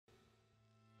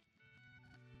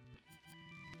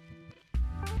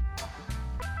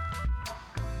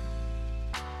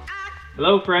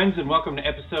Hello, friends, and welcome to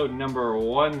episode number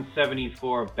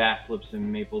 174 of Bat Flips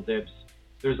and Maple Dips.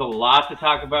 There's a lot to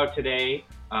talk about today.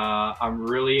 I'm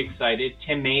really excited.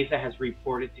 Tim Mayza has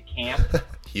reported to camp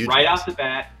right off the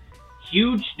bat.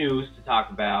 Huge news to talk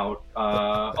about.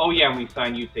 And we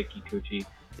signed Yusei Kikuchi.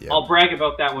 Yep. I'll brag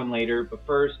about that one later, but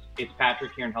first, it's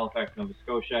Patrick here in Halifax, Nova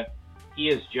Scotia. He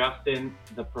is Justin,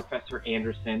 the Professor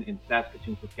Anderson in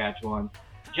Saskatoon, Saskatchewan.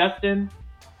 Justin,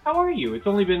 how are you? It's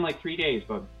only been like 3 days,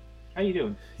 but how you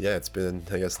doing? Yeah, it's been,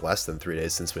 I guess, less than 3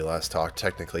 days since we last talked,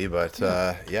 technically. But,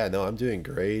 I'm doing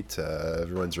great.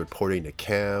 Everyone's reporting to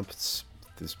camp.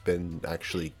 There's been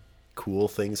actually cool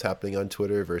things happening on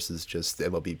Twitter versus just the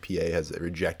MLBPA has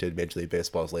rejected Major League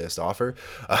Baseball's latest offer.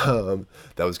 That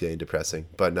was getting depressing.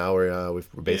 But now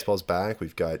baseball's back.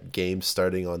 We've got games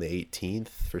starting on the 18th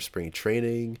for spring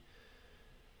training.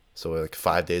 So we're like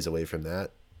 5 days away from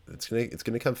that. It's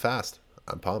gonna come fast.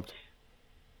 I'm pumped.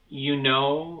 You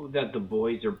know that the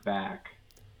boys are back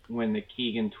when the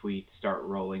Keegan tweets start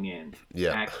rolling in.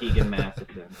 Yeah. At Keegan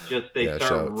Matheson.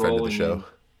 Start rolling in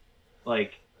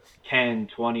like 10,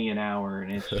 20 an hour,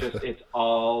 and it's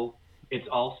all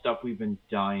stuff we've been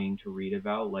dying to read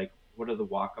about. Like, what are the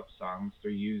walk-up songs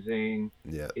they're using?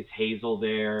 Yeah. Is Hazel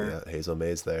there? Yeah, Hazel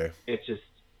May's there. It's just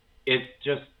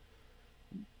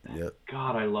Yep.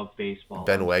 God, I love baseball.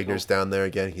 Ben Wagner's down there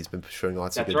again. He's been showing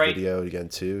lots of good video again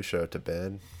too. Shout out to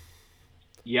Ben.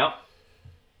 Yep.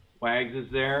 Wags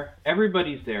is there.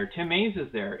 Everybody's there. Tim Mayza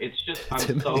is there. It's just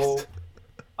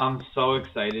I'm so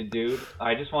excited, dude.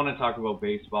 I just want to talk about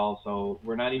baseball, so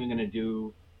we're not even going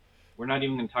to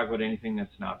talk about anything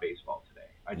that's not baseball today.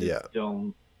 I just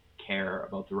don't care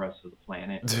about the rest of the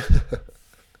planet.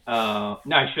 No,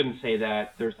 I shouldn't say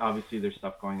that. There's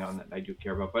stuff going on that I do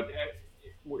care about, but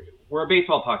we're a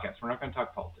baseball podcast. We're not going to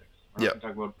talk politics. We're not going to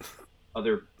talk about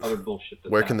other bullshit.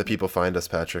 Where can the people find us,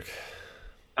 Patrick?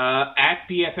 At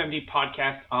BFMD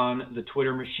Podcast on the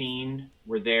Twitter machine.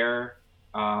 We're there.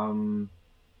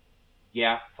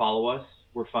 Follow us.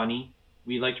 We're funny.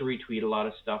 We like to retweet a lot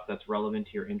of stuff that's relevant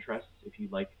to your interests if you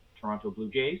like Toronto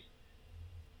Blue Jays.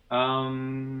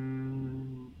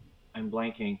 I'm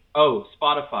blanking. Oh,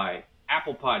 Spotify,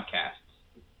 Apple Podcasts,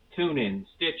 TuneIn,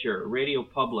 Stitcher, Radio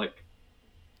Public,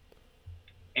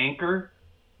 Anchor.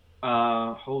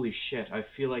 Holy shit, I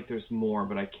feel like there's more,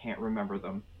 but I can't remember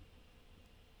them.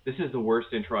 This is the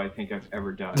worst intro I think I've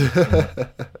ever done in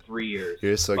 3 years.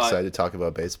 You're so excited to talk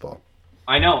about baseball.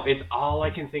 I know. It's all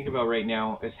I can think about right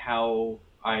now is how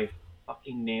I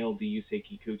fucking nailed the Yusei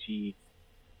Kikuchi.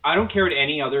 I don't care what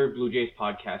any other Blue Jays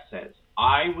podcast says.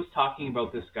 I was talking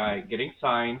about this guy getting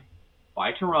signed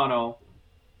by Toronto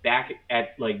back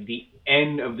at like the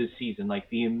end of the season, like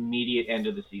the immediate end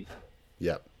of the season.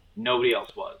 Yep. Nobody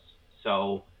else was.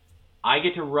 So I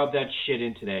get to rub that shit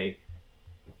in today.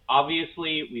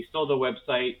 Obviously, we still have the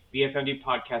website,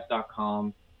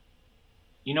 bfmdpodcast.com.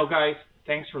 You know, guys,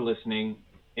 thanks for listening.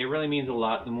 It really means a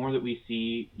lot. The more that we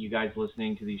see you guys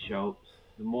listening to these shows,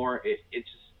 the more it just,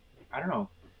 I don't know,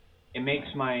 it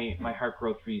makes my heart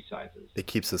grow 3 sizes. It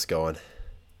keeps us going.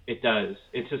 It does.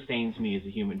 It sustains me as a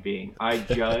human being. I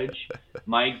judge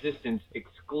my existence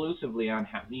exclusively on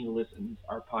how many listens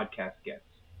our podcast gets.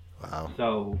 Wow.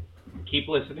 So keep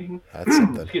listening. That's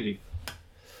something. Excuse me.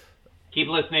 Keep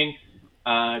listening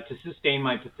to sustain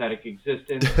my pathetic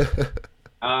existence.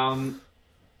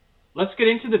 Let's get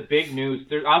into the big news.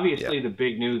 There's obviously the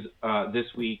big news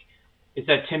this week is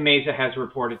that Tim Mayza has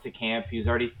reported to camp. He's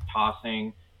already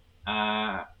tossing.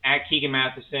 At Keegan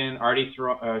Matheson, already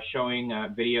showing a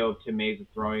video of Tim Mayza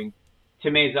throwing.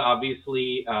 Tim Mayza,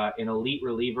 obviously, an elite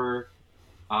reliever.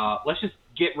 Let's just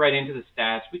get right into the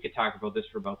stats. We could talk about this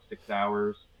for about 6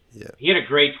 hours. Yeah. He had a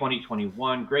great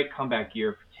 2021, great comeback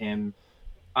year for Tim.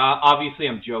 Obviously,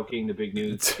 I'm joking. The big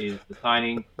news is the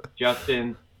signing.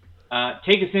 Justin,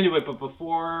 take us into it. But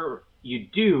before you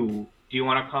do you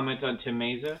want to comment on Tim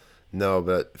Mayza? No,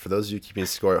 but for those of you keeping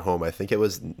score at home, I think it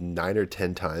was 9 or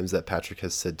 10 times that Patrick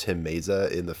has said Tim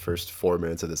Mayza in the first 4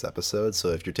 minutes of this episode. So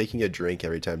if you're taking a drink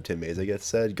every time Tim Mayza gets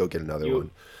said, go get another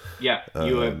one. Yeah,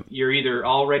 you're either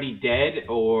already dead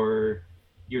or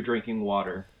you're drinking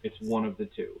water. It's one of the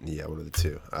two. Yeah, one of the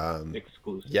two.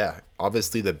 Exclusive. Yeah,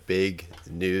 obviously the big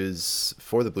news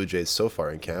for the Blue Jays so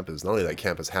far in camp is not only that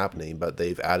camp is happening, but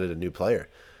they've added a new player.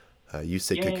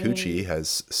 Yusei Kikuchi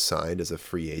has signed as a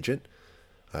free agent.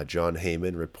 John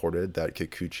Heyman reported that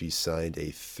Kikuchi signed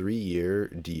a 3-year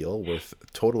deal worth a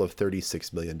total of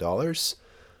 $36 million.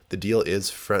 The deal is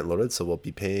front-loaded, so we'll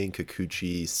be paying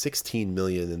Kikuchi $16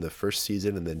 million in the first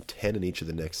season and then $10 million in each of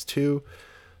the next 2.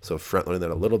 So front-loading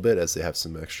that a little bit as they have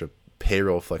some extra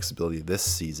payroll flexibility this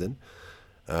season.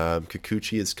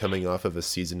 Kikuchi is coming off of a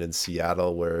season in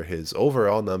Seattle where his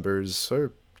overall numbers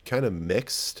are kind of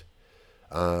mixed.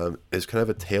 It's kind of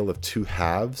a tale of two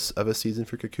halves of a season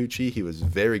for Kikuchi. He was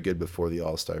very good before the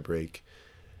All-Star break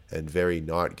and very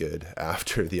not good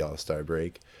after the All-Star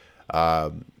break.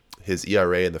 His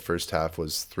ERA in the first half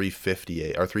was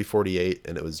 3.58 or 3.48,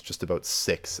 and it was just about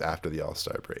 6 after the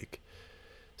All-Star break.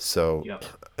 So Yep.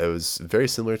 it was very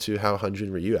similar to how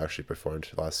Hyunjin Ryu actually performed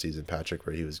last season, Patrick,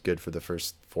 where he was good for the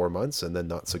first 4 months and then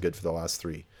not so good for the last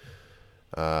 3.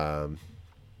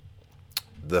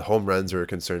 The home runs are a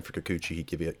concern for Kikuchi. He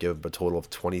gave him a total of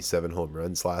 27 home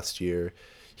runs last year.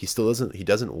 He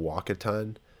doesn't walk a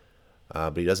ton,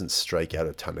 but he doesn't strike out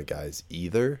a ton of guys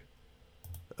either.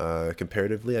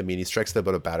 Comparatively, I mean, he strikes out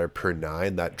about a batter per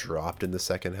 9. That dropped in the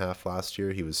second half last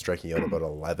year. He was striking out about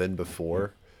 11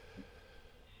 before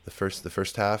the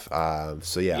first half.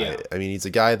 So yeah. I mean, he's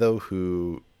a guy though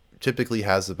who typically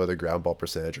has about a ground ball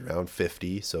percentage around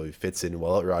 50, so he fits in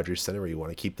well at Rogers Center where you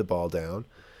want to keep the ball down.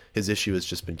 His issue has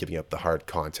just been giving up the hard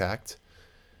contact,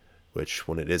 which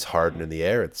when it is hard and in the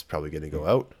air, it's probably going to go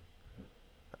out.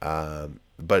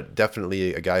 But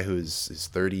definitely a guy who is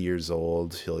 30 years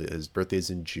old. His birthday's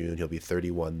in June. He'll be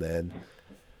 31 then.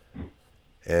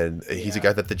 And he's a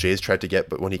guy that the Jays tried to get,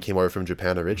 but when he came over from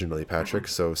Japan originally, Patrick.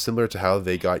 So similar to how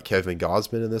they got Kevin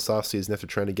Gausman in this offseason after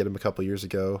trying to get him a couple years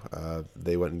ago,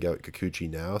 they went and got Kikuchi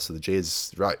now. So the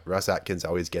Jays, Russ Atkins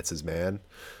always gets his man,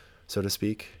 so to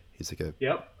speak. He's like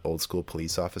a old school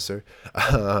police officer.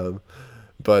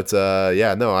 But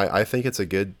I think it's a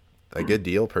good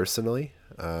deal personally.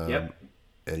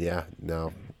 And yeah,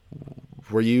 no.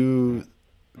 Were you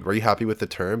happy with the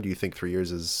term? Do you think 3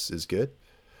 years is good?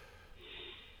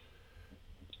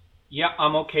 Yeah,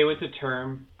 I'm okay with the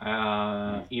term.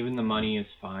 Even the money is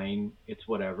fine. It's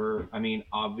whatever. I mean,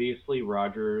 obviously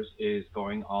Rogers is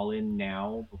going all in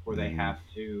now before they have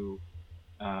to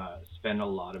spend a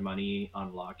lot of money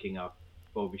on locking up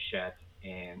Bo Bichette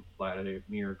and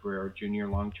Vladimir Guerrero Jr.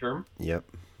 long term. Yep.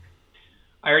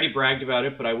 I already bragged about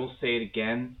it, but I will say it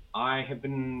again. I have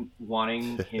been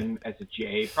wanting him as a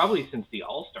J probably since the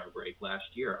All-Star break last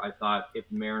year. I thought if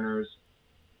Mariners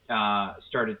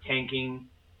started tanking,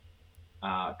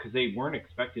 because they weren't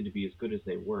expected to be as good as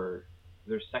they were,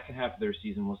 their second half of their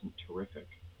season wasn't terrific.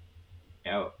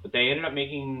 But they ended up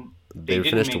making... They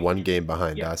finished one game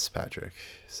behind us, Patrick.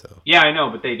 So yeah, I know,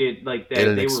 but they did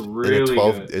they were really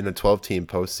good. In a 12-team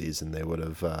postseason, they would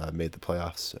have made the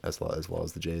playoffs as well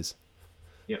as the Jays.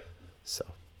 Yep. So.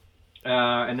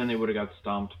 And then they would have got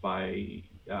stomped by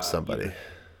somebody,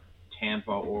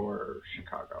 Tampa or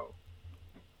Chicago,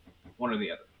 one or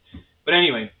the other. But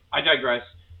anyway, I digress.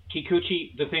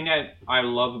 Kikuchi, the thing that I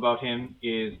love about him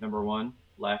is number one,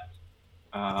 left.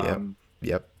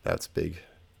 Yep, that's big.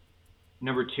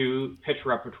 Number two, pitch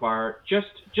repertoire.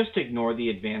 Just ignore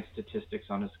the advanced statistics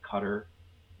on his cutter.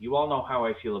 You all know how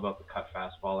I feel about the cut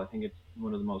fastball. I think it's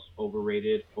one of the most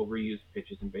overrated, overused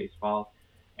pitches in baseball.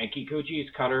 And Kikuchi's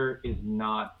cutter is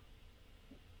not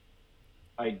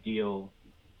ideal.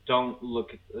 Don't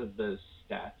look at the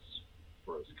stats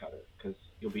for his cutter because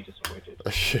you'll be disappointed.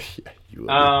 Yeah, you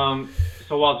will be.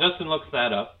 So while Justin looks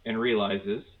that up and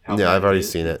realizes how I've already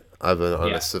seen it. I've been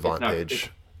on a Savant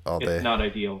page all day. It's not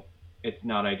ideal. It's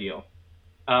not ideal.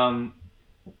 I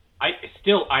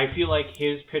feel like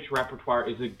his pitch repertoire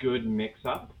is a good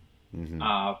mix-up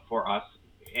for us,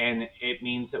 and it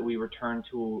means that we return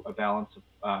to a balance of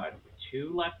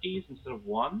 2 lefties instead of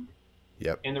 1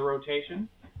 in the rotation.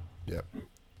 Yep.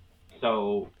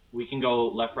 So we can go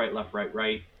left, right,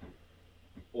 right,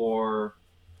 or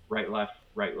right, left,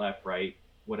 right,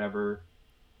 whatever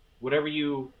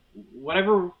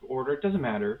order. It doesn't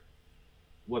matter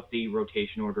what the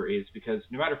rotation order is, because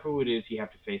no matter who it is you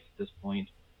have to face at this point,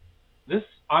 this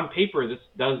on paper this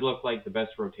does look like the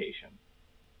best rotation.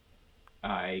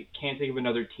 I can't think of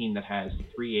another team that has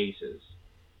 3 aces.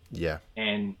 Yeah.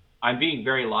 And I'm being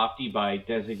very lofty by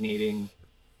designating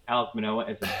Alek Manoah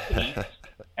as an ace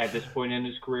at this point in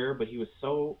his career, but he was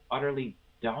so utterly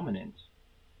dominant.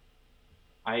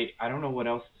 I don't know what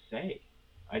else to say.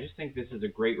 I just think this is a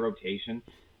great rotation.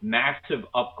 Massive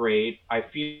upgrade. I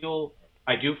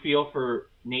do feel for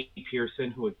Nate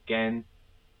Pearson, who again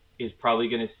is probably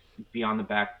going to be on the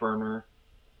back burner,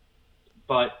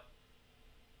 but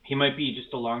he might be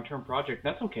just a long-term project.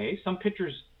 That's okay. Some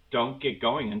pitchers don't get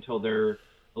going until they're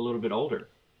a little bit older.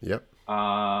 Yep.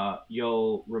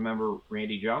 You'll remember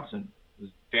Randy Johnson was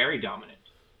very dominant,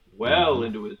 well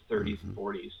into his 30s and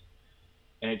 40s,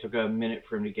 and it took a minute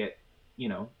for him to get,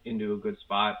 into a good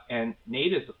spot. And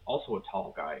Nate is also a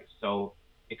tall guy, so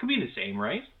it could be the same,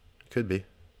 right? Could be.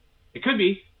 It could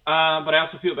be. But I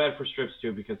also feel bad for Strips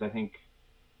too, because I think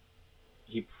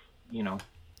he, you know,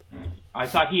 I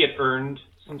thought he had earned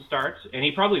some starts, and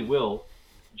he probably will.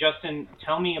 Justin,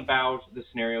 tell me about the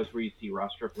scenarios where you see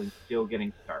Ross Stripling still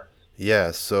getting starts.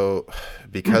 Yeah, so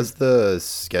because the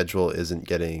schedule isn't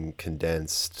getting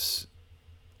condensed,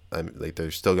 like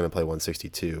they're still going to play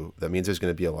 162. That means there's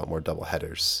going to be a lot more double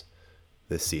headers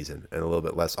this season and a little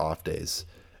bit less off days.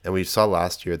 And we saw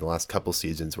last year, the last couple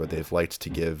seasons, where they've liked to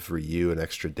give Ryu an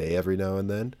extra day every now and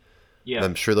then. Yeah, And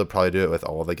I'm sure they'll probably do it with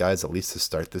all the guys, at least to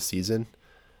start the season.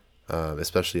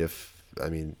 Especially if, I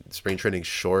mean, spring training's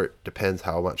short. Depends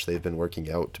how much they've been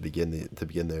working out to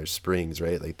begin their springs,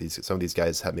 right? Like some of these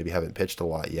guys maybe haven't pitched a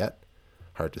lot yet.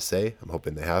 Hard to say. I'm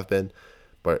hoping they have been,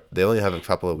 but they only have a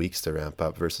couple of weeks to ramp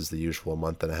up versus the usual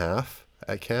month and a half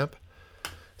at camp.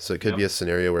 So it could be a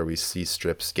scenario where we see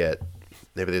Strips get,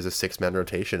 maybe there's a 6-man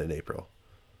rotation in April.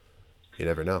 You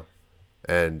never know.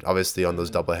 And obviously on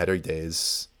those doubleheader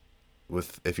days,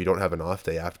 if you don't have an off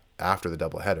day after the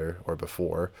doubleheader or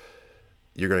before,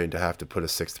 you're going to have to put a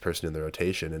 6th person in the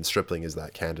rotation, and Stripling is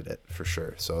that candidate for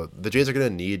sure. So the Jays are going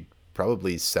to need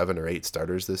probably 7 or 8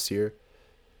 starters this year.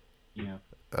 Yeah.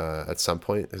 At some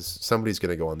point, somebody's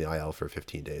going to go on the IL for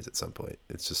 15 days at some point.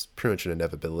 It's just pretty much an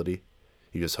inevitability.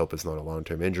 You just hope it's not a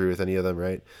long-term injury with any of them,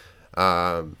 right?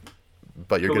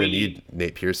 But you're going to need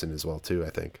Nate Pearson as well, too, I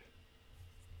think.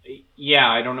 Yeah,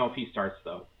 I don't know if he starts,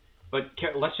 though. But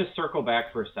let's just circle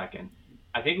back for a second.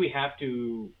 I think we have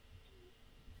to,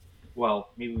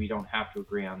 well, maybe we don't have to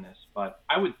agree on this, but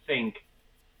I would think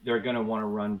they're going to want to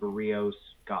run Barrios,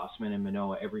 Gausman, and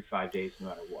Manoah every 5 days no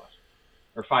matter what.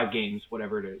 Or 5 games,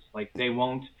 whatever it is. Like, they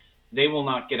will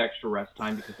not get extra rest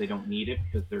time because they don't need it,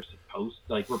 because they're supposed,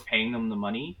 like, we're paying them the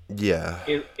money. Yeah.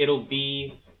 It'll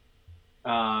be,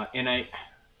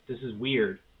 this is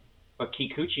weird, but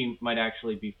Kikuchi might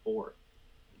actually be 4th,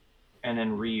 and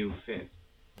then Ryu 5th.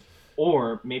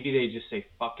 Or maybe they just say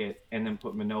fuck it and then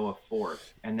put Manoah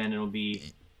 4th, and then it'll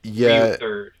be Ryu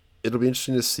 3rd. It'll be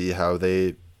interesting to see how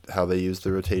they use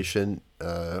the rotation.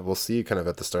 We'll see kind of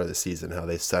at the start of the season how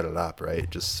they set it up, right?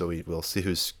 Just so we'll see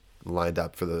who's lined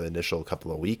up for the initial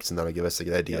couple of weeks, and that'll give us a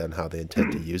good idea on how they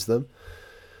intend to use them.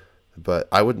 But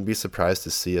I wouldn't be surprised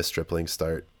to see a Stripling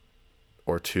start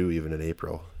or 2 even in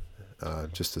April,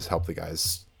 just to help the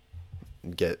guys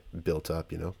get built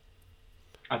up, you know?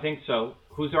 I think so.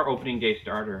 Who's our opening day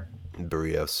starter?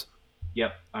 Barrios.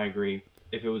 Yep, I agree.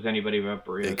 If it was anybody but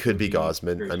Barrios, it could be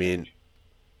Gausman. I mean,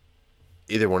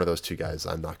 either one of those 2 guys,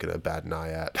 I'm not going to bat an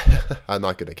eye at. I'm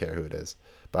not going to care who it is.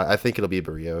 But I think it'll be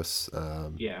Barrios.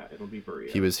 Yeah, it'll be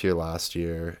Barrios. He was here last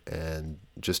year and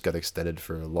just got extended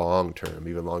for a long term,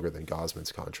 even longer than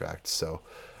Gausman's contract. So,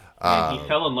 and he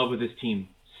fell in love with his team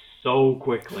so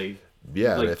quickly.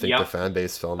 Yeah, like, and I think the fan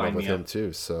base fell in love with him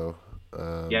too. So,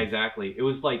 yeah, exactly. It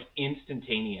was like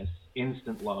instantaneous,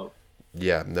 instant love.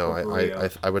 Yeah, no,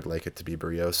 I would like it to be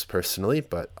Barrios personally,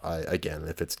 but again,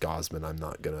 if it's Gausman, I'm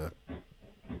not gonna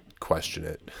question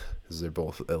it because they're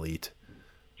both elite.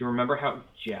 Do you remember how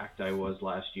jacked I was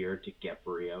last year to get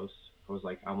Barrios? I was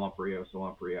like, I want Barrios.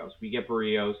 We get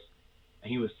Barrios,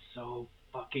 and he was so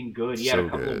fucking good. He had a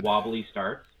couple of wobbly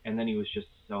starts, and then he was just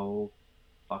so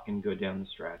fucking good down the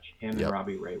stretch. Him and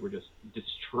Robbie Ray were just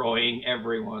destroying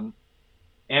everyone.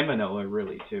 And Manoah,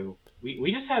 really, too.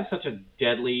 We just have such a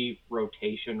deadly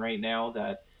rotation right now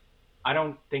that I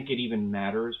don't think it even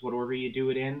matters what order you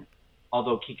do it in,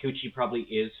 although Kikuchi probably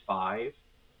is 5.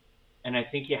 And I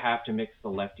think you have to mix the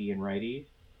lefty and righty.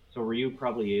 So Ryu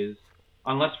probably is,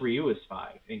 unless Ryu is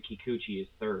 5 and Kikuchi is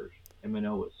 3rd and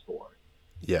Manoah is 4th.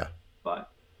 Yeah. But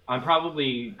I'm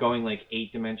probably going like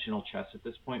 8-dimensional chess at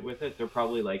this point with it. They're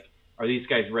probably like, are these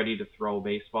guys ready to throw a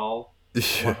baseball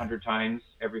 100 times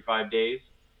every 5 days?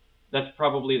 That's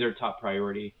probably their top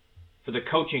priority. For the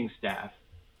coaching staff,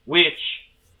 which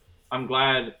I'm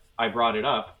glad I brought it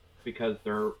up because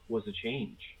there was a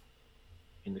change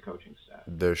in the coaching staff.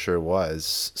 There sure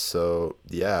was. So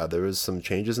yeah, there was some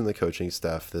changes in the coaching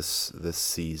staff this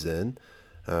season.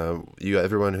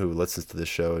 Everyone who listens to the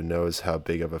show knows how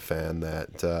big of a fan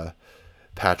that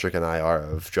Patrick and I are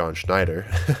of John Schneider.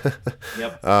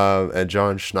 Yep. And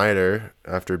John Schneider,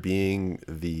 after being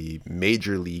the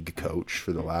major league coach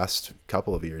for the last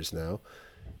couple of years now,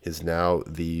 is now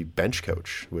the bench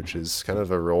coach, which is kind of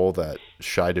a role that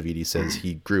Shai Davidi says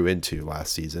he grew into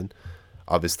last season.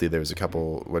 Obviously, there was a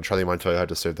couple when Charlie Montoya had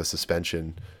to serve the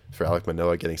suspension for Alek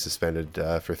Manoah getting suspended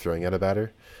for throwing at a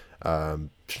batter.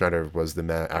 Schneider was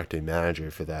the acting manager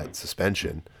for that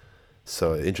suspension.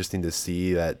 So interesting to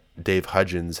see that Dave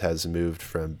Hudgens has moved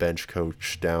from bench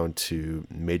coach down to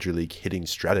major league hitting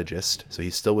strategist. So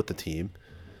he's still with the team.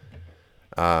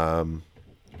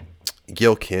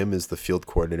 Gil Kim is the field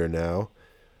coordinator now.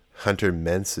 Hunter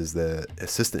Mentz is the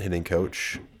assistant hitting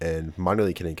coach and minor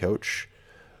league hitting coach.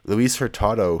 Luis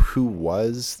Hurtado, who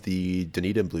was the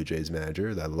Dunedin Blue Jays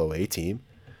manager, that low A team,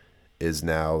 is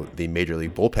now the major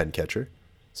league bullpen catcher.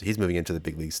 So he's moving into the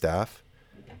big league staff.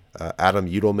 Adam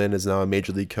Udelman is now a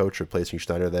major league coach, replacing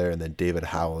Schneider there. And then David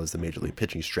Howell is the major league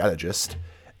pitching strategist.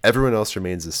 Everyone else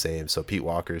remains the same. So Pete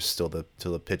Walker is still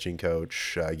the pitching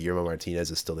coach. Guillermo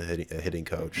Martinez is still the hitting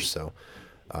coach. So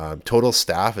total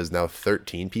staff is now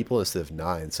 13 people instead of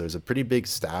 9. So there's a pretty big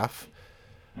staff.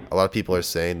 A lot of people are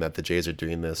saying that the Jays are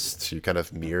doing this to kind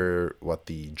of mirror what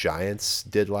the Giants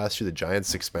did last year. The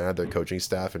Giants expanded their coaching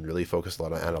staff and really focused a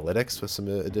lot on analytics with some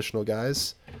additional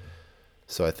guys.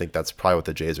 So I think that's probably what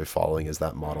the Jays are following, is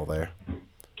that model there.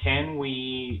 Can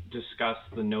we discuss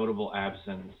the notable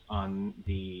absence on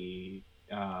the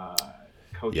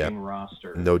coaching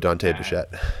roster? No Dante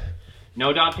Bichette.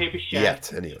 No Dante Bichette.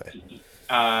 Yet, anyway.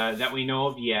 That we know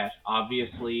of yet.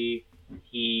 Obviously,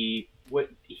 he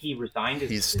resigned.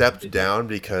 He stepped down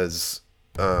because,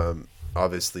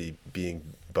 obviously,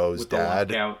 being Bo's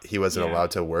dad, he wasn't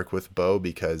allowed to work with Bo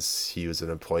because he was an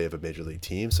employee of a major league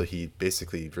team. So he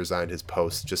basically resigned his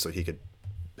post just so he could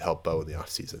help Bo in the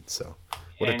offseason. So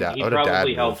what a dad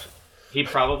move. He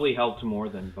probably helped more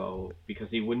than Bo because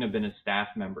he wouldn't have been a staff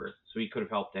member, so he could have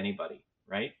helped anybody,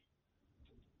 right?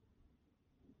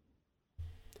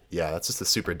 Yeah, that's just a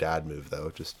super dad move, though.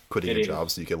 Just quitting your job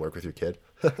so you can work with your kid.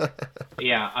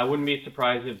 Yeah, I wouldn't be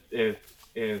surprised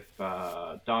if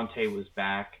Dante was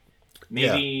back.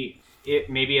 Maybe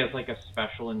as like a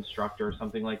special instructor or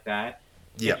something like that.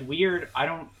 Yeah. It's weird.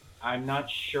 I'm not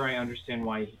sure I understand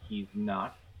why he's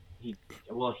not. He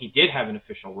did have an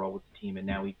official role with the team, and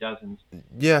now he doesn't.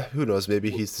 Yeah, who knows? Maybe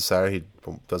he's decided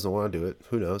he doesn't want to do it.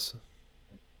 Who knows?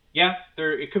 Yeah,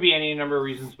 it could be any number of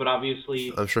reasons, but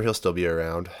obviously... I'm sure he'll still be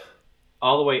around.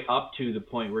 All the way up to the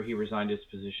point where he resigned his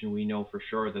position, we know for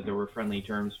sure that there were friendly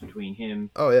terms between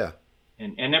him. Oh, yeah.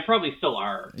 And there probably still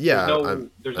are. Yeah.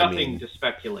 There's nothing to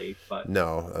speculate, but...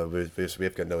 No,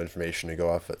 we've got no information to go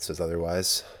off that says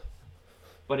otherwise.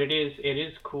 But it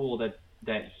is cool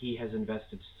that he has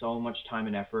invested so much time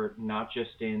and effort, not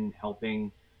just in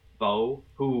helping Bo,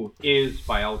 who is,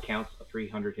 by all accounts, a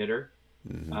 300 hitter,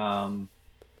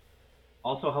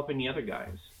 also helping the other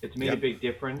guys. It's made a big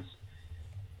difference.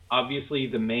 Obviously,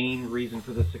 the main reason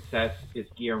for the success is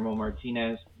Guillermo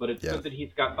Martinez, but it's good that he's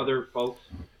got other folks,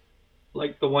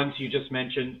 like the ones you just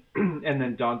mentioned, and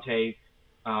then Dante,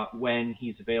 when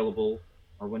he's available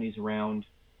or when he's around,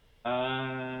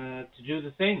 to do the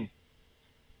thing.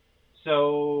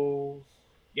 So,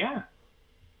 yeah,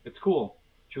 it's cool.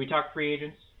 Should we talk free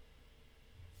agents?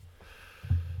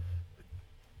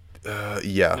 No?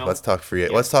 Let's talk free. Yeah.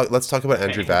 Let's talk about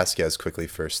Andrew Vasquez quickly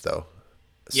first, though.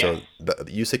 So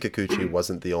Yusei Kikuchi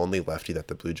wasn't the only lefty that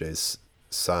the Blue Jays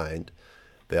signed.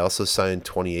 They also signed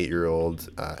 28-year-old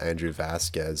Andrew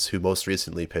Vasquez, who most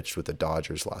recently pitched with the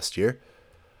Dodgers last year.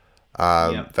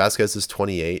 Vasquez is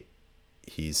 28.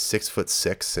 He's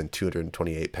 6'6" and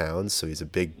 228 pounds, so he's a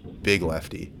big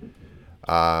lefty.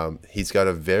 He's got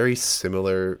a very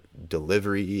similar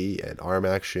delivery and arm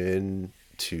action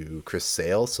to Chris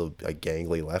Sale, so a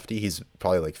gangly lefty. He's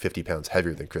probably like 50 pounds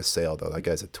heavier than Chris Sale, though. That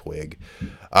guy's a twig.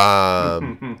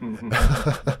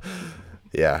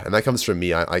 Yeah, and that comes from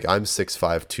me. I'm 6'5",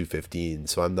 215,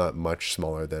 so I'm not much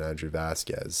smaller than Andrew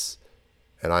Vasquez,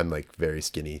 and I'm like very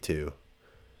skinny too.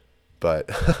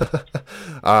 But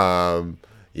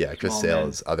yeah, Chris Sale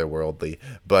is otherworldly,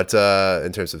 but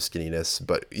in terms of skinniness.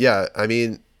 But yeah, I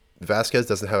mean, Vasquez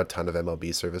doesn't have a ton of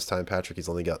MLB service time, Patrick. He's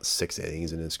only got 6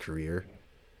 innings in his career.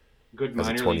 Good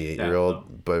minor as a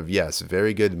 28-year-old, but yes,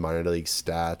 very good minor league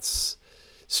stats.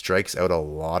 Strikes out a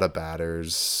lot of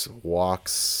batters.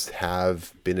 Walks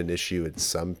have been an issue in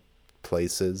some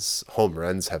places. Home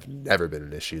runs have never been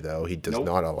an issue, though. He does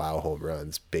not allow home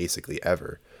runs, basically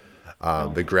ever.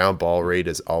 The ground ball rate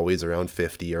is always around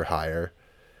 50 or higher.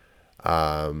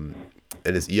 And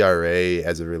his ERA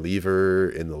as a reliever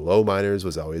in the low minors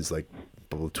was always like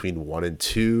between 1 and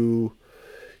 2.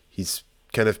 He's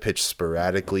kind of pitched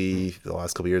sporadically the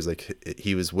last couple of years. Like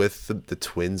he was with the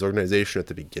Twins organization at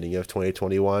the beginning of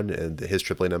 2021, and his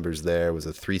AAA numbers there was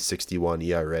a 3.61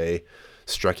 ERA.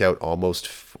 Struck out almost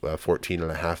 14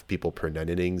 and a half people per 9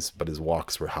 innings, but his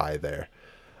walks were high there.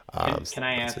 Can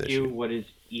I ask you what his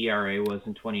ERA was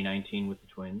in 2019 with the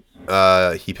Twins?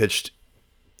 He pitched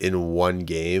in one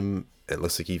game. It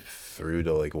looks like he threw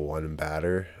to like one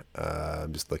batter.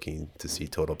 I'm just looking to see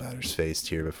total batters faced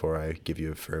here before I give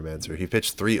you a firm answer. He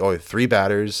pitched three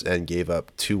batters and gave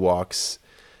up 2 walks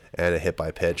and a hit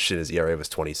by pitch, and his ERA was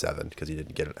 27 because he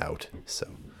didn't get it out. So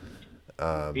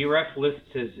VREF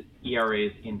lists his ERA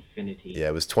as infinity. Yeah,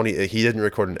 it was 20. He didn't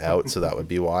record an out, so that would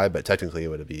be why. But technically, it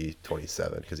would be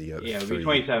 27 because he had Yeah, it would three be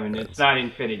 27. outs. It's not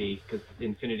infinity because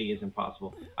infinity is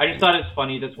impossible. I just thought it's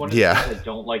funny. That's one of the Yeah. things I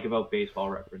don't like about baseball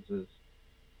references.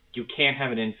 You can't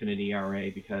have an infinity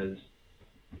ERA because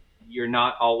you're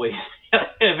not always.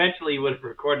 Eventually, you would have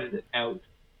recorded it out,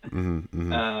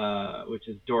 which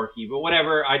is dorky. But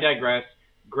whatever. I digress.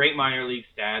 Great minor league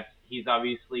stats. He's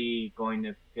obviously going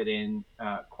to fit in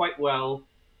quite well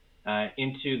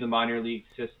into the minor league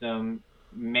system.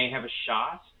 May have a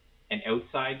shot, an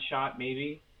outside shot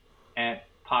maybe, at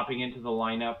popping into the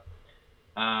lineup.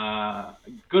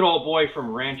 Good old boy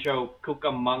from Rancho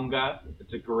Cucamonga.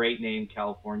 It's a great name,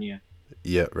 California.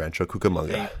 Yeah, Rancho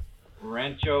Cucamonga.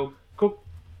 Rancho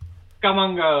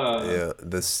Cucamonga. Yeah,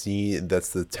 that's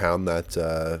the town that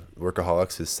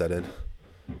Workaholics is set in.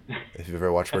 If you've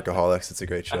ever watched Workaholics, it's a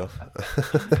great show.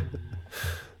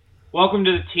 Welcome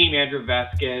to the team, Andrew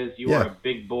Vasquez. You Yeah. are a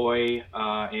big boy,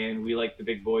 and we like the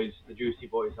big boys, the juicy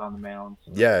boys on the mound.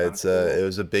 So Yeah, that's kinda cool. it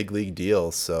was a big league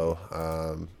deal, so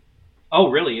Oh,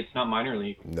 really? It's not minor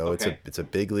league. no, Okay. it's a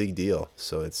big league deal,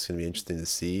 so it's gonna be interesting to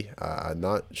see. I'm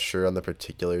not sure on the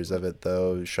particulars of it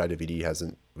though. Shai Davidi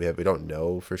hasn't. We don't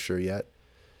know for sure yet.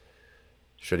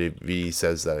 Shai Davidi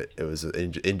says that it was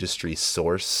an industry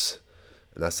source,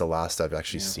 and that's the last I've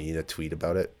actually seen a tweet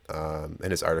about it.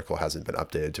 And his article hasn't been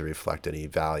updated to reflect any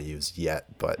values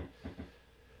yet, but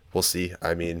we'll see.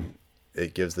 I mean,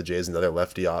 it gives the Jays another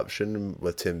lefty option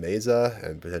with Tim Meza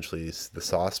and potentially the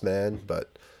Sauce Man,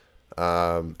 but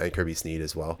and Kirby Snead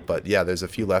as well. But yeah, there's a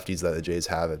few lefties that the Jays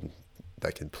have and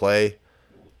that can play.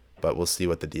 But we'll see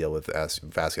what the deal with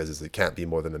Vasquez is. It can't be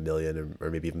more than $1 million,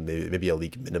 or maybe a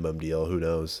league minimum deal. Who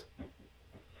knows?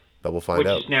 But we'll find Which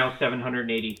out. is now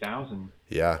 $780,000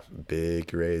 Yeah,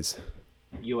 big raise.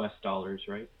 US dollars,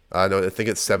 right? No, I think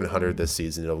it's 700 this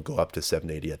season. It'll go up to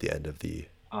 780 at the end of the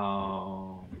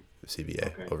Oh.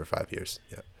 CBA Okay. over 5 years.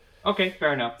 Yeah. Okay,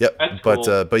 fair enough. Yep. That's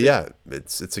cool. But yeah,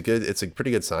 it's a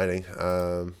pretty good signing.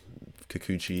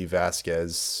 Kikuchi,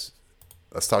 Vasquez.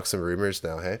 Let's talk some rumors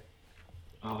now, hey?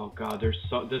 Oh god,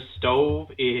 the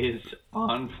stove is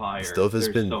on fire. Stove has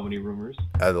There's been so many rumors.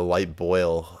 at a light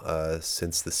boil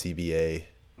since the CBA.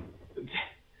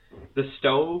 The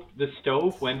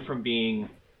stove went from being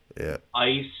Yeah.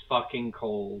 ice fucking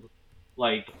cold,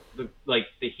 like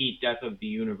the heat death of the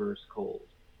universe cold.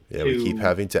 Yeah, we keep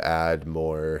having to add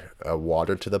more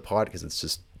water to the pot because it's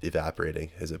just evaporating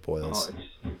as it boils.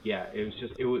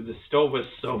 The stove was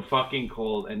so fucking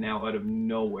cold, and now out of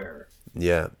nowhere,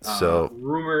 Yeah, so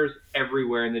rumors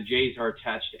everywhere, and the Jays are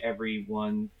attached to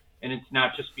everyone. And it's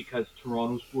not just because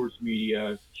Toronto sports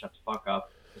media shut the fuck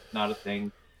up. It's not a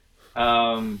thing.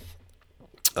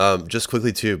 just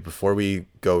quickly too, before we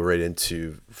go right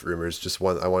into rumors,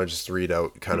 I want to just read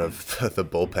out kind of the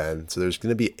bullpen. So there's going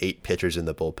to be 8 pitchers in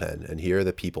the bullpen, and here are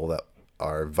the people that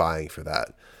are vying for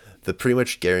that. The pretty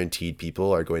much guaranteed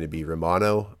people are going to be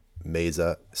Romano,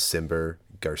 Meza, Simber,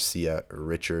 Garcia,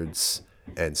 Richards,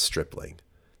 and Stripling.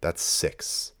 That's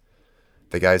 6.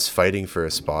 The guys fighting for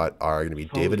a spot are going to be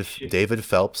Holy shit. David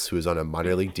Phelps, who is on a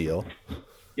minor league deal,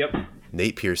 Yep.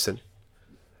 Nate Pearson,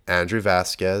 Andrew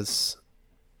Vasquez,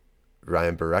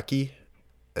 Ryan Barecki,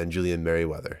 and Julian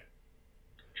Merriweather.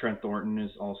 Trent Thornton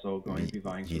is also going to be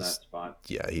vying for that spot.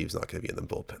 Yeah, he's not going to be in the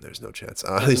bullpen. There's no chance.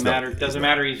 Doesn't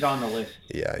matter. He's on the list.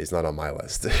 Yeah, he's not on my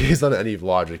list. He's not on any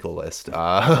logical list.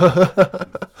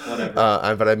 Whatever.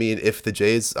 But I mean, if the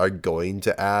Jays are going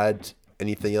to add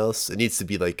anything else, it needs to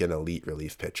be like an elite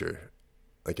relief pitcher,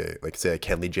 like say a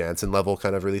Kenley Jansen level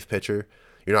kind of relief pitcher.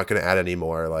 You're not going to add any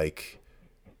more like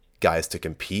guys to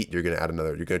compete. You're going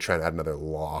to try and add another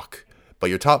lock. But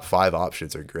your top 5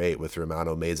 options are great with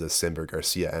Romano, Meza, Simber,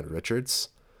 Garcia, and Richards.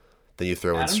 Then you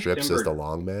throw in Strips as the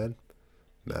long man.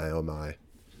 My oh my.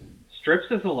 Strips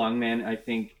as a long man, I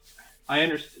think. I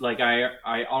understand. Like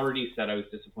I already said, I was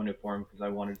disappointed for him because I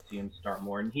wanted to see him start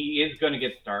more, and he is going to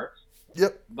get starts.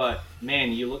 Yep. But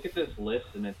man, you look at this list,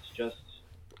 and it's just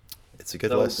it's a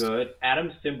good so list. good.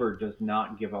 Adam Simber does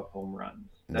not give up home runs.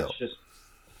 That's No.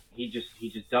 he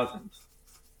just doesn't.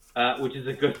 Which is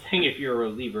a good thing if you're a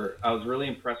reliever. I was really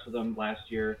impressed with him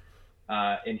last year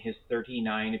in his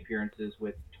 39 appearances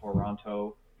with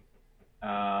Toronto.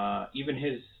 Even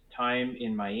his time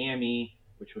in Miami,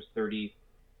 which was 33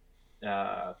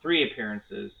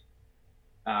 appearances,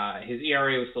 his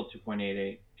ERA was still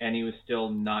 2.88, and he was still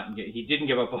he didn't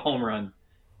give up a home run.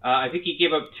 I think he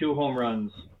gave up 2 home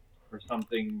runs or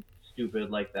something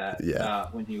stupid like that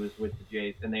when he was with the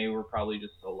Jays, and they were probably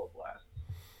just solo blasts.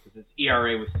 His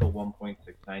ERA was still 1.69.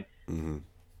 Mm-hmm.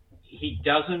 He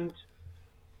doesn't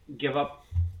give up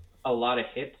a lot of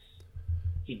hits,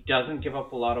 He doesn't give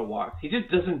up a lot of walks. He just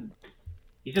doesn't.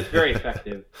 He's just very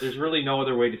effective. There's really no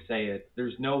other way to say it.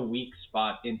 There's no weak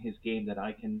spot in his game that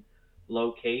I can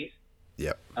locate.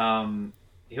 Yep.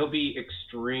 He'll be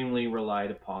extremely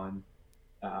relied upon.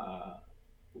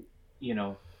 You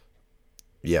know.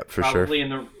 Yep, for sure.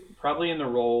 Probably in the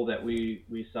role that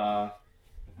we saw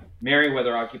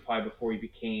Merriweather occupy before he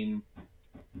became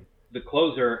the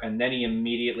closer, and then he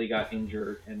immediately got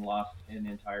injured and lost an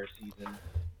entire season.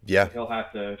 Yeah.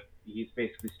 He's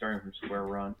basically starting from square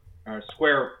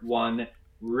one.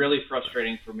 Really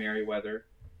frustrating for Merriweather.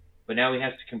 But now he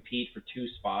has to compete for 2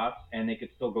 spots, and they could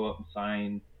still go up and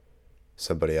sign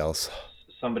somebody else.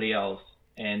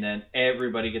 And then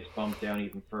everybody gets bumped down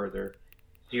even further.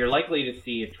 So you're likely to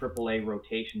see a AAA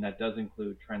rotation that does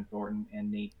include Trent Thornton and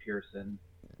Nate Pearson.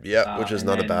 Yeah, which is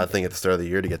not a bad thing at the start of the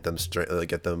year to get them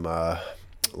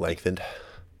lengthened.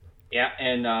 Yeah,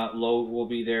 and Lowe will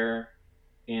be there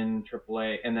in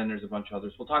AAA, and then there's a bunch of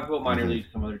others. We'll talk about minor leagues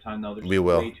some other time, though. We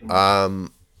will.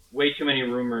 Way too many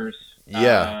rumors.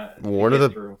 Yeah, one of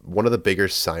the bigger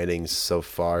signings so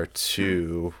far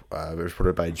too,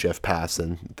 reported by Jeff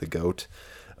Passan, the GOAT,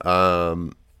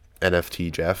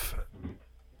 NFT Jeff.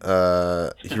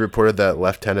 He reported that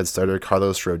left-handed starter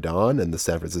Carlos Rodon and the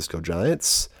San Francisco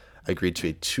Giants agreed to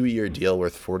a 2-year deal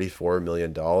worth $44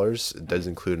 million. It does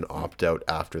include an opt-out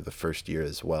after the first year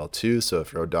as well, too. So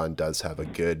if Rodon does have a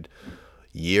good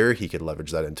year, he could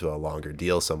leverage that into a longer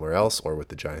deal somewhere else or with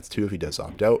the Giants, too, if he does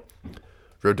opt out.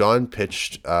 Rodon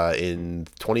pitched in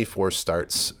 24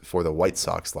 starts for the White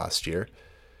Sox last year.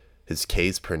 His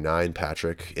Ks per 9,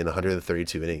 Patrick, in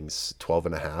 132 innings,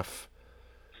 12.5.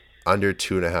 Under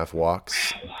 2.5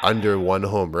 walks, under 1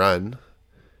 home run,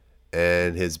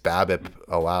 and his BABIP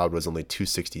allowed was only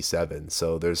 267.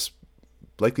 So there's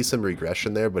likely some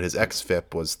regression there, but his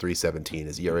xFIP was 317.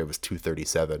 His ERA was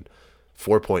 237,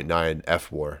 4.9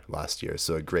 FWAR last year.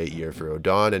 So a great year for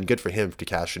Rodon, and good for him to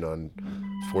cash in on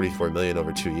 $44 million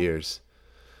over 2 years.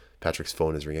 Patrick's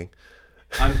phone is ringing.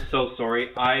 I'm so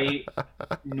sorry.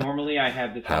 Normally I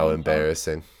have this. How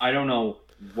embarrassing! I don't know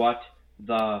what.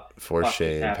 For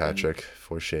shame, Patrick.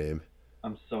 For shame.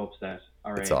 I'm so upset.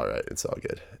 All right. It's all right. It's all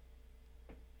good.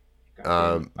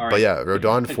 All right. But yeah,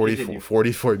 Rodon,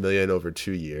 44 million over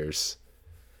 2 years.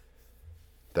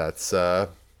 It's a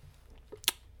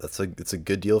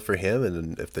good deal for him,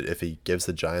 and if he gives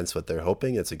the Giants what they're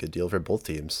hoping, it's a good deal for both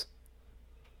teams.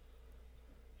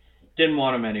 Didn't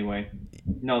want him anyway.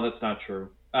 No, that's not true.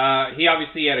 He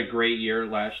obviously had a great year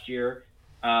last year.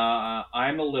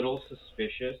 I'm a little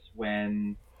suspicious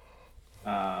when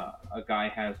a guy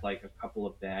has like a couple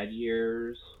of bad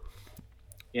years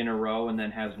in a row and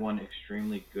then has one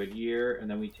extremely good year, and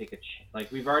then we take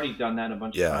we've already done that a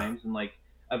bunch of times, and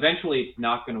eventually it's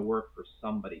not going to work for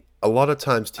somebody. A lot of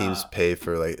times teams pay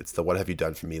for it's the "what have you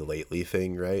done for me lately"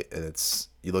 thing, right? And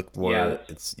you look more,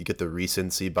 you get the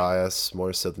recency bias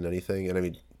more so than anything. And I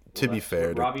mean, to be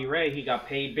fair to Robbie Ray, he got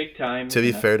paid big time. To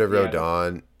be fair to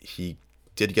Rodon, he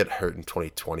did get hurt in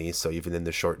 2020, so even in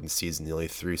the shortened season, he only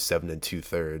threw 7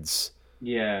 2/3.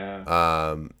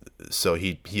 Yeah. So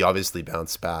he obviously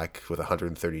bounced back with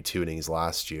 132 innings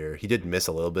last year. He did miss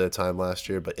a little bit of time last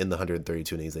year, but in the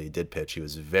 132 innings that he did pitch, he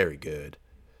was very good.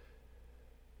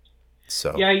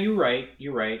 So yeah, you're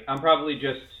right. I'm probably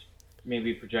just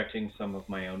maybe projecting some of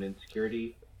my own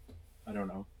insecurity. I don't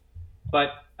know,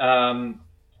 but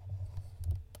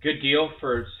good deal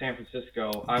for San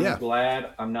Francisco. I'm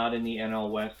glad I'm not in the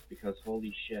NL West because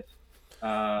holy shit.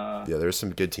 Yeah, there's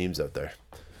some good teams out there.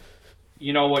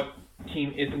 You know what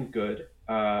team isn't good?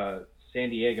 San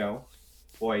Diego.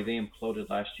 Boy, they imploded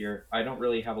last year. I don't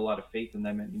really have a lot of faith in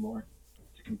them anymore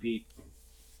to compete.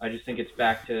 I just think it's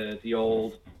back to the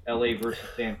old LA versus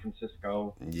San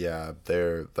Francisco. Yeah,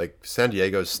 they're San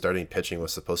Diego's starting pitching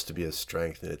was supposed to be a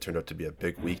strength, and it turned out to be a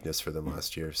big weakness for them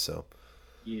last year. So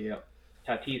yeah,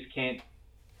 Tatis can't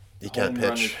pitch.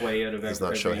 Run his way out of He's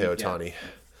not Shohei Ohtani.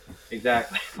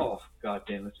 Exactly. Oh, god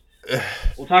damn it.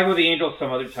 We'll talk about the Angels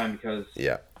some other time because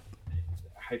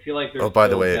I feel like there's. Oh, by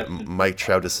the way, Mike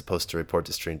Trout is supposed to report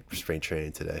to spring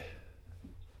training today.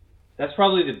 That's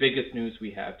probably the biggest news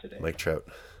we have today. Mike Trout.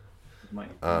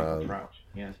 Mike Trout.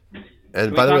 Yeah.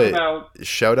 And by the way,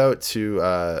 shout out to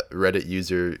Reddit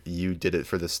user You Did It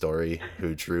for the Story,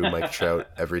 who drew Mike Trout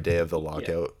every day of the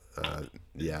lockout.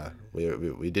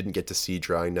 We didn't get to see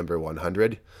drawing number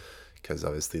 100 because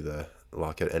obviously the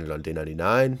lockout ended on day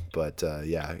 99. But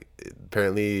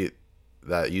apparently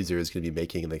that user is going to be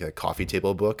making a coffee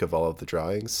table book of all of the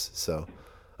drawings. So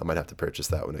I might have to purchase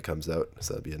that when it comes out.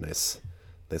 So that'd be a nice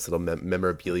little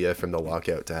memorabilia from the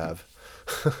lockout to have.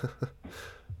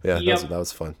 Yeah, Yep, that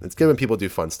was fun. It's good when people do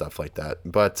fun stuff like that.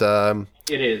 But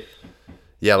it is.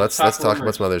 yeah, let's talk about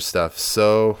Rumors. some other stuff.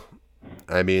 So,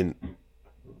 I mean,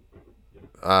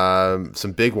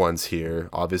 some big ones here.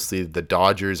 Obviously, the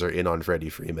Dodgers are in on Freddie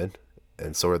Freeman,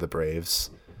 and so are the Braves.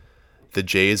 The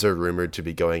Jays are rumored to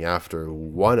be going after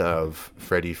one of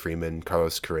Freddie Freeman,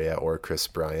 Carlos Correa, or Chris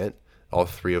Bryant. All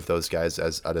three of those guys,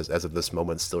 as of this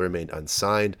moment, still remain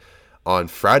unsigned. On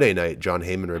Friday night, John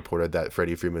Heyman reported that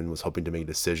Freddie Freeman was hoping to make a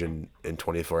decision in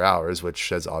 24 hours, which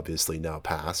has obviously now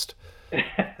passed.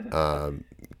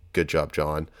 Good job,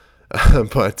 John.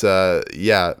 But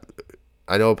yeah,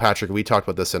 I know, Patrick, we talked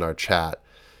about this in our chat.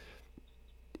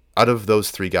 Out of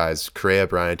those three guys, Correa,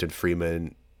 Bryant, and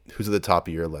Freeman, who's at the top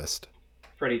of your list?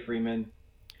 Freddie Freeman.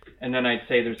 And then I'd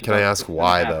say there's Can I ask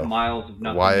why, though? miles of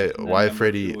nothing. Why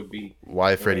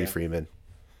Freddie Freeman?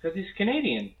 Because he's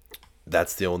Canadian.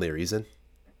 That's the only reason?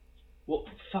 Well,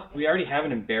 fuck, we already have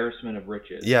an embarrassment of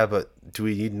riches. Yeah, but do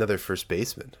we need another first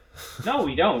baseman? No,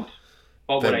 we don't.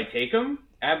 But Then- would I take him?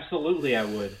 Absolutely, I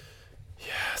would.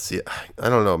 Yeah, see, I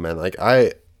don't know, man. Like,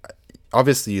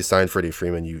 obviously you signed Freddie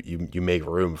Freeman, you make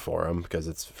room for him because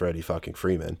it's Freddie fucking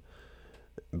Freeman.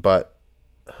 But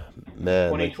man,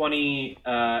 2020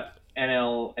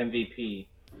 NL MVP.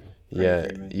 yeah,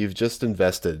 Freeman. you've just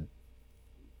invested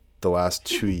the last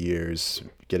 2 years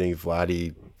getting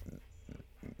Vladdy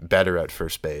better at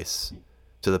first base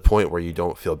to the point where you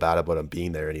don't feel bad about him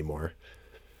being there anymore.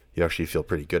 You actually feel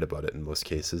pretty good about it in most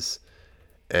cases.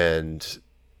 And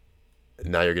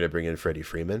now you're going to bring in Freddie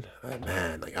Freeman?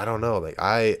 Man, like, I don't know. Like,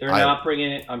 They're not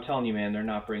bringing it. I'm telling you, man, they're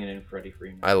not bringing in Freddie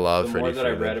Freeman. I love the Freddie more that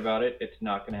Freeman. I read about it, it's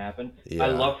not going to happen. Yeah. I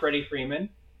love Freddie Freeman.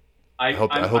 I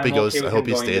hope he goes. I hope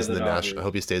he stays in the national. I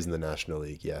hope he stays in the National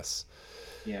League. Yes.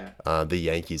 Yeah. The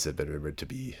Yankees have been rumored to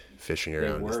be fishing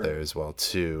around there as well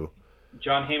too.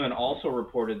 John Heyman also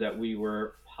reported that we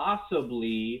were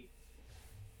possibly,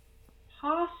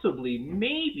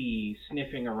 maybe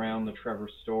sniffing around the Trevor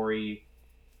Story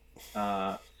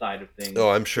side of things. Oh,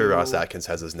 I'm sure Ross Atkins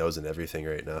has his nose in everything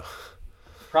right now.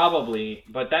 Probably,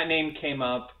 but that name came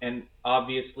up, and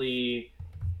obviously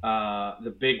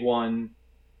the big one,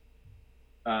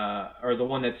 or the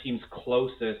one that seems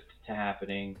closest to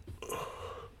happening,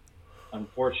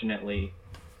 unfortunately,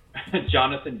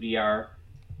 Jonathan VR,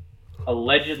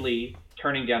 allegedly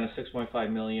turning down a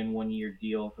 $6.5 million one-year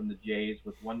deal from the Jays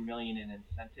with $1 million in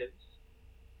incentives.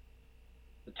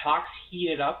 The talks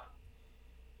heated up.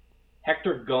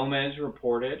 Hector Gomez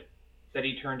reported that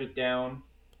he turned it down,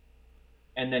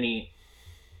 and then he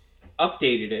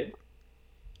updated it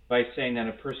by saying that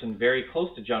a person very close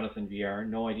to Jonathan VR,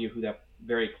 no idea who that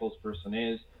very close person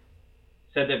is,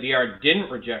 said that VR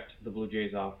didn't reject the Blue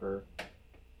Jays offer,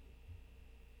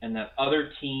 and that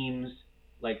other teams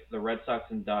like the Red Sox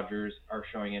and Dodgers are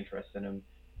showing interest in him.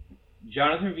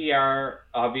 Jonathan VR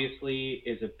obviously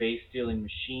is a base stealing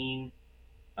machine.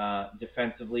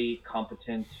 Defensively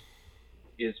competent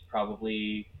is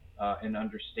probably an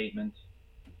understatement.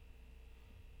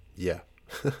 Yeah.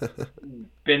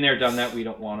 Been there, done that. We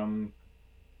don't want him.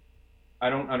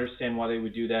 I don't understand why they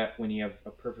would do that when you have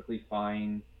a perfectly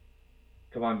fine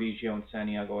Cavan Biggio and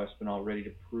Santiago Espinal ready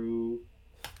to prove.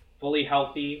 Fully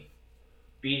healthy.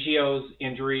 Biggio's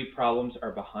injury problems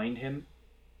are behind him.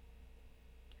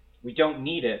 We don't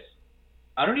need it.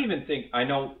 I don't even think, I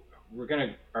know we're going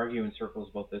to argue in circles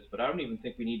about this, but I don't even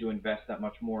think we need to invest that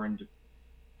much more into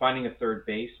finding a third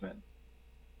baseman.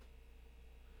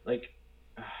 Like,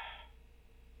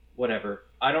 whatever.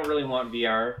 I don't really want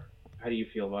VR. How do you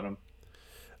feel about him?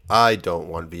 I don't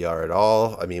want VR at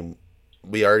all. I mean,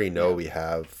 we already know we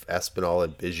have Espinal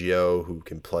and Biggio who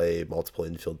can play multiple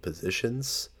infield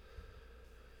positions.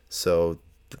 So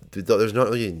there's not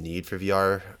really a need for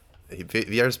VR.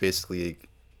 VR is basically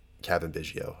Cavan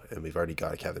Biggio, and we've already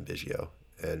got a Cavan Biggio.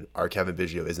 And our Cavan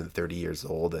Biggio isn't 30 years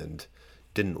old and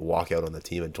didn't walk out on the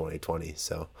team in 2020.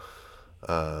 So,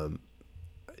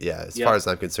 yeah, as far as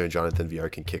I'm concerned, Jonathan VR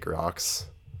can kick rocks.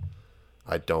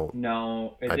 I don't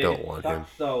want him.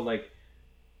 So, like,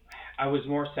 I was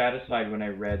more satisfied when I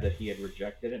read that he had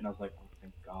rejected it, and I was like, oh,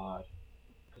 thank God.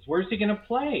 Because where's he going to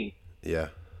play? Yeah.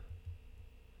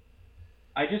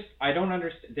 I don't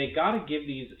understand. They got to give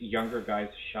these younger guys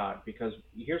a shot, because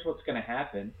here's what's going to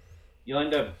happen. You'll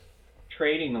end up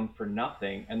trading them for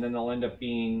nothing, and then they'll end up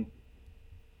being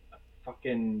a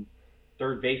fucking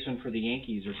third baseman for the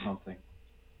Yankees or something.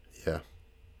 Yeah.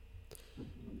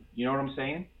 You know what I'm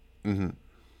saying? Mm-hmm.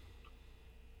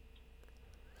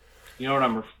 You know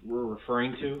what we're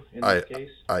referring to in this case?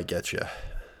 I get you.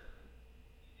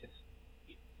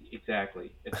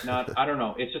 Exactly. It's not. I don't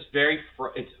know. It's just very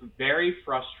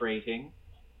frustrating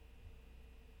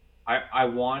I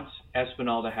want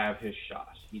Espinal to have his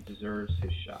shot. He deserves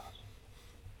his shot.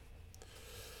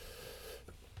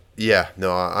 Yeah,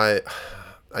 no, I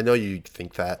know you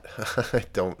think that. I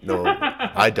don't know.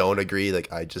 I don't agree.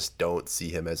 Like, I just don't see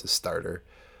him as a starter.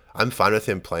 I'm fine with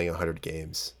him playing 100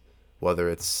 games, whether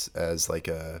it's as like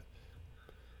a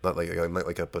not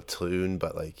like a platoon,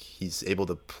 but like he's able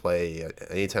to play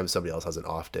anytime somebody else has an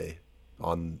off day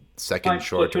on second, Fine,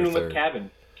 short, or platoon him with third.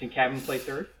 Cavan. Can Cavan play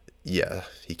third? Yeah,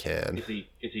 he can. Is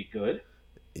he good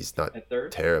He's not at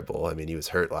third? terrible. I mean, he was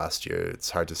hurt last year.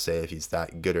 It's hard to say if he's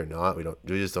that good or not. We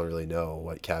just don't really know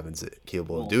what Cavan's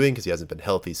capable of doing because he hasn't been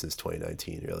healthy since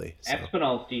 2019, really. So.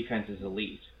 Espinal's defense is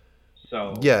elite.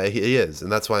 So Yeah, he is,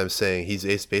 and that's why I'm saying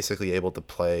he's basically able to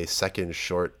play second,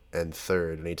 short, and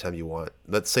third anytime you want.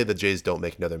 Let's say the Jays don't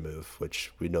make another move,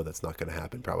 which we know that's not going to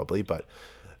happen probably, but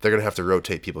they're going to have to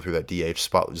rotate people through that DH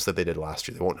spot just like they did last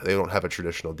year. They don't have a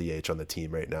traditional DH on the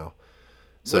team right now.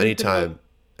 So anytime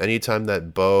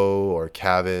that Bo or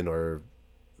Cavan or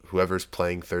whoever's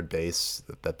playing third base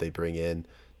that they bring in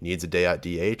needs a day at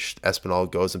DH,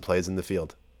 Espinal goes and plays in the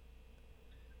field.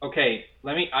 Okay,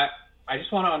 I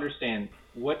just want to understand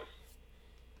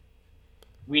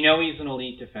we know he's an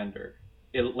elite defender,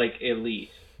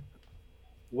 elite.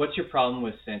 What's your problem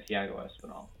with Santiago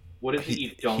Espinal? What is it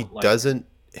you don't like? He doesn't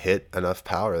hit enough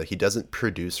power. Like, he doesn't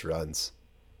produce runs.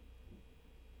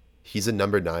 He's a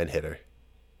number 9 hitter.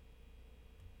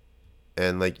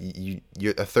 And like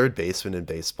you're a third baseman in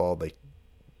baseball. Like,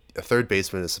 a third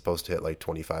baseman is supposed to hit like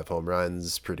 25 home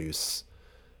runs, produce,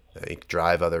 like,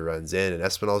 drive other runs in, and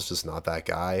Espinal's just not that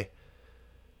guy.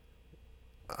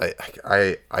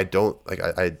 I don't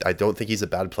think he's a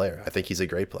bad player. I think he's a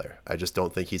great player. I just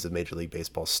don't think he's a Major League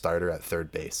Baseball starter at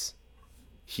third base.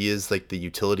 He is like the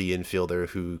utility infielder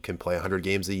who can play 100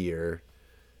 games a year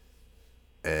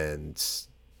and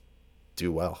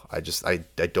do well. I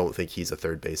don't think he's a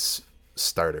third base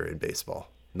starter in baseball.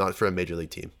 Not for a Major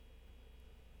League team.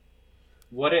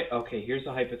 Okay, here's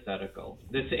a hypothetical.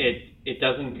 It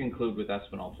doesn't conclude with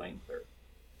Espinal playing third.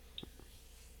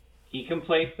 He can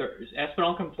play third.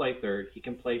 Espinal can play third. He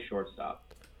can play shortstop.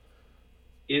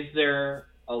 Is there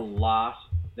a lot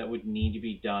that would need to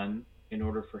be done in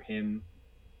order for him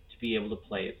to be able to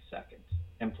play at second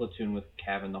and platoon with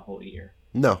Cavan the whole year?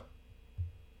 No.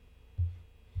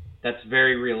 That's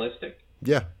very realistic.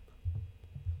 Yeah.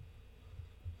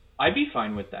 I'd be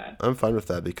fine with that. I'm fine with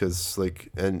that because, like,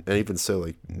 and even so,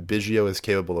 like, Biggio is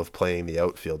capable of playing the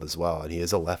outfield as well, and he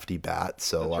is a lefty bat,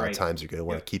 so That's a lot right. of times you're going to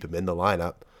want to keep him in the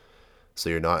lineup. So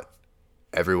you're not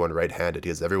everyone right-handed,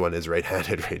 because everyone is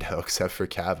right-handed right now except for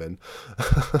Cavan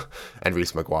and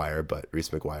Reese McGuire, but Reese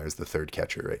McGuire is the third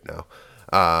catcher right now.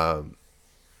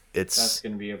 That's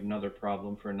going to be another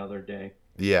problem for another day.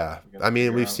 Yeah. I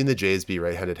mean, we've seen the Jays be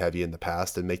right-handed heavy in the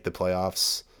past and make the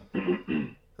playoffs.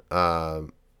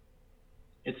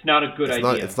 It's not a good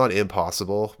idea. It's not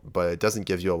impossible, but it doesn't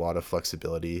give you a lot of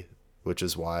flexibility, which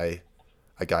is why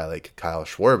a guy like Kyle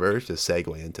Schwarber, to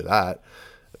segue into that,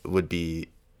 would be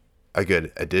a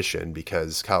good addition,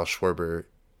 because Kyle Schwarber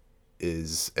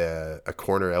is a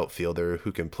corner outfielder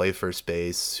who can play first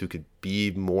base, who could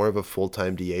be more of a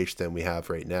full-time DH than we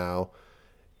have right now,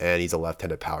 and he's a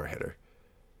left-handed power hitter.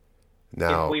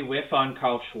 Now, if we whiff on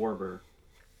Kyle Schwarber,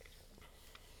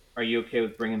 are you okay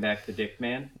with bringing back the Dick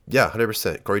Man? Yeah,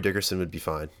 100%. Corey Dickerson would be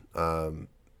fine.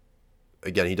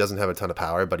 Again, he doesn't have a ton of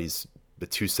power, but he's the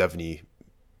 270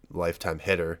 lifetime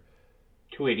hitter.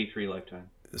 283 lifetime.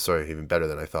 Sorry, even better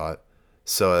than I thought.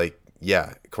 So, like,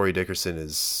 yeah, Corey Dickerson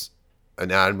is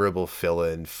an admirable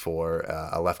fill-in for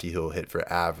a lefty who will hit for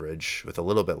average with a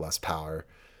little bit less power.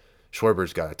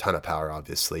 Schwarber's got a ton of power,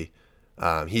 obviously.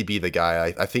 He'd be the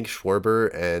guy. I think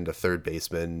Schwarber and a third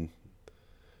baseman.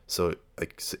 So,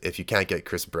 like, if you can't get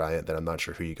Chris Bryant, then I'm not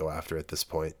sure who you go after at this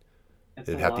point. That's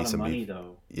a lot of money,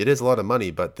 though. It is a lot of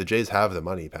money, but the Jays have the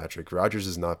money, Patrick. Rogers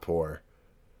is not poor.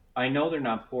 I know they're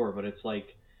not poor, but it's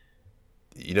like...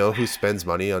 You know who spends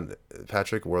money on,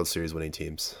 Patrick? World Series winning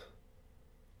teams.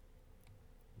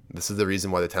 This is the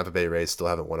reason why the Tampa Bay Rays still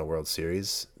haven't won a World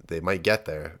Series. They might get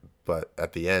there, but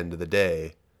at the end of the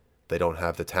day, they don't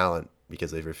have the talent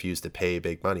because they've refused to pay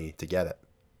big money to get it.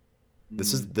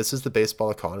 This is the baseball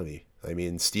economy. I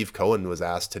mean, Steve Cohen was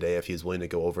asked today if he's willing to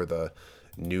go over the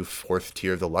new fourth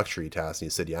tier of the luxury tax, and he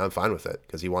said, yeah, I'm fine with it,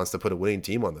 because he wants to put a winning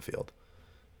team on the field.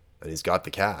 And he's got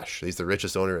the cash. He's the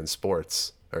richest owner in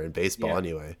sports, or in baseball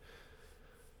anyway,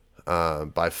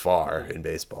 by far in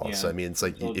baseball. Yeah. So, I mean, it's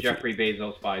like... So Jeffrey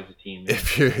Bezos buys a team. Yeah.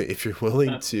 If you're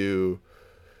willing to...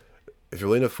 If you're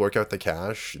willing to fork out the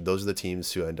cash, those are the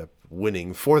teams who end up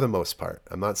winning for the most part.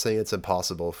 I'm not saying it's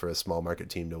impossible for a small market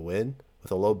team to win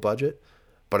with a low budget,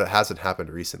 but it hasn't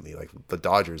happened recently. Like the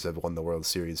Dodgers have won the World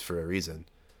Series for a reason.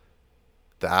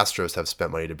 The Astros have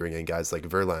spent money to bring in guys like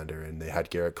Verlander, and they had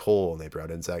Garrett Cole, and they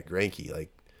brought in Zach Greinke. Like,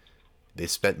 they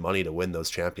spent money to win those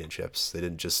championships. They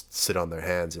didn't just sit on their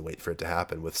hands and wait for it to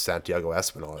happen with Santiago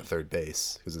Espinal at third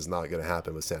base, because it's not going to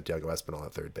happen with Santiago Espinal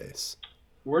at third base.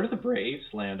 Where do the Braves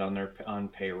land on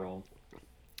payroll?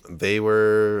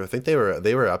 I think they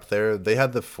were up there. They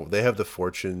have the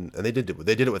fortune, and they did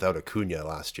it without Acuna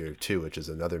last year too, which is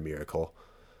another miracle.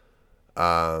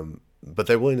 But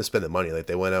they're willing to spend the money. Like,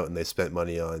 they went out and they spent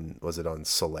money on, was it on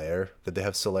Soler? Did they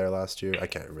have Soler last year? I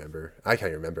can't remember. I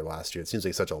can't remember last year. It seems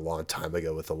like such a long time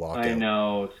ago with the lockout. I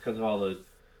know, it's because of all the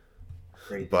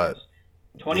craziness. But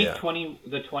 2020,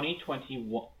 the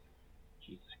 2021.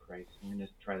 Jesus Christ! I'm gonna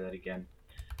try that again.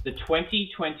 The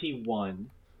 2021.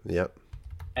 Yep.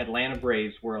 Atlanta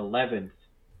Braves were 11th.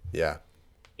 Yeah.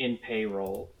 In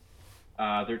payroll.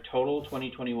 Their total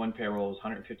 2021 payroll was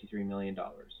 $153 million.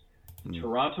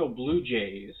 Toronto Blue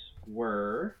Jays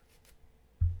were...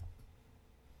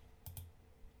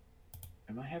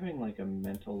 Am I having like a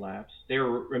mental lapse? They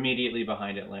were immediately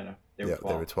behind Atlanta. They were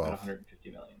 12. They were 12. At $150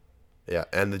 million. Yeah,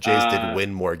 and the Jays did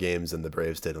win more games than the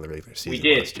Braves did in the regular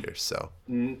season last year. So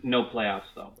no playoffs,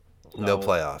 though. So no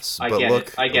playoffs. I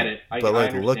get it.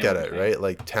 But look at it, right?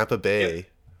 Like Tampa Bay,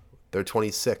 they're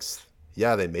 26th.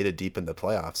 Yeah, they made it deep in the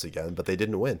playoffs again, but they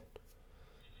didn't win.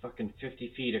 Fucking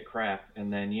 50 feet of crap,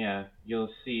 and then you'll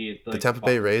see the Tampa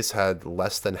Bay Rays had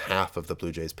less than half of the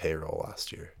Blue Jays payroll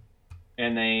last year,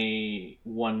 and they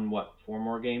won 4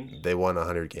 more games? They won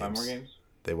 100 games. 5 more games?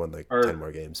 They won 10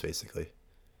 more games basically.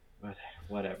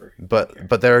 Whatever.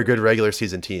 But they're a good regular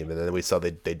season team, and then we saw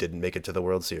they didn't make it to the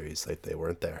World Series. Like, they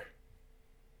weren't there.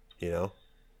 You know,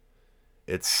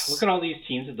 look at all these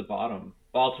teams at the bottom: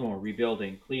 Baltimore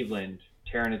rebuilding, Cleveland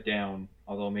tearing it down,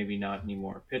 although maybe not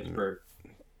anymore. Pittsburgh.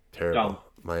 Terrible. Dump.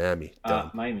 Miami.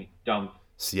 Dump.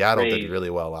 Seattle Rays. did really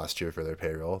well last year for their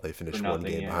payroll. They finished one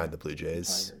game behind the Blue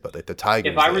Jays. But like the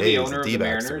Tigers, if I were the the A's, owner the of the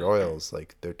D-backs, the Mariners, Royals,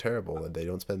 like, they're terrible and they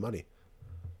don't spend money.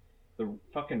 The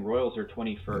fucking Royals are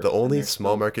 21st. The only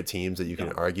small market teams that you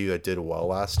can argue that did well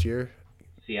last year: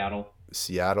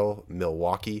 Seattle,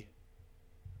 Milwaukee.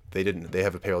 They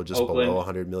have a payroll just below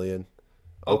 100 million.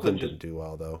 Oakland didn't do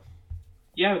well though.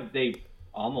 Yeah, they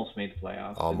almost made the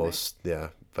playoffs. Almost, yeah,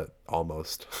 but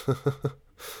almost.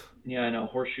 Yeah, I know.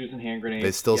 Horseshoes and hand grenades.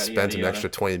 They still spent an extra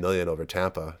 $20 million over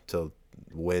Tampa to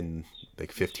win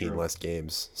like 15 less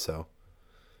games. So.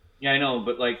 Yeah, I know,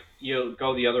 but like you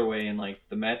go the other way, and like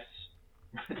the Mets,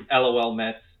 LOL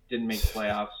Mets didn't make the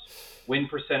playoffs. Win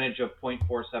percentage of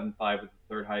 .475 with the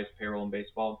third highest payroll in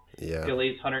baseball. Yeah.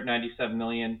 Phillies $197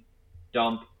 million.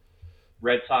 Dump.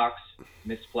 Red Sox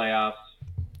missed playoffs.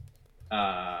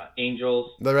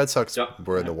 Angels. The Red Sox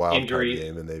were in the wild card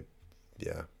game, and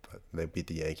they beat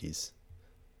the Yankees.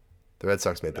 The Red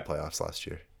Sox made the playoffs last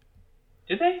year.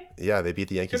 Did they? Yeah, they beat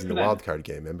the Yankees in the wild card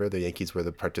game. Remember, the Yankees were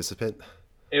the participant.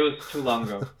 It was too long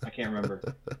ago. I can't remember.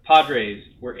 Padres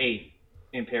were 8th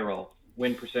in payroll.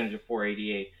 Win percentage of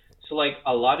 .488. So like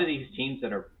a lot of these teams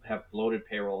that have bloated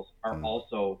payrolls are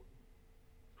also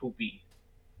poopy.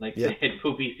 Like they had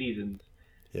poopy seasons.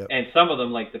 Yep. And some of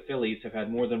them, like the Phillies, have had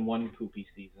more than one poopy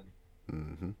season.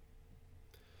 Mm-hmm.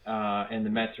 And the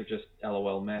Mets are just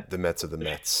LOL Mets. The Mets are the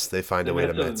Mets. They find a way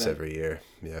to Mets every year.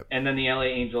 Yep. And then the LA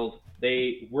Angels,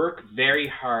 they work very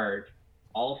hard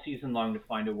all season long to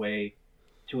find a way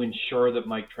to ensure that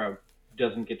Mike Trout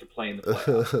doesn't get to play in the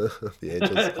playoffs. The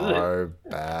Angels are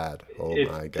bad. Oh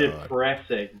my God. It's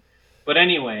depressing. But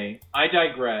anyway, I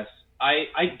digress.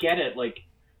 I get it. Like,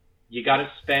 you got to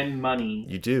spend money.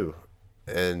 You do.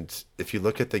 And if you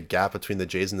look at the gap between the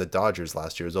Jays and the Dodgers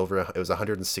last year, it was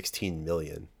 116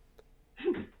 million.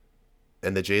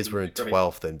 And the Jays were in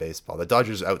 12th in baseball. The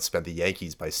Dodgers outspent the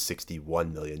Yankees by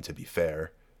 61 million, to be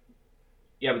fair.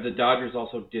 Yeah, but the Dodgers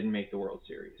also didn't make the World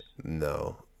Series.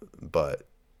 No, but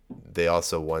they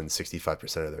also won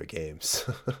 65% of their games.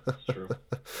 That's true.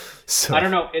 So, I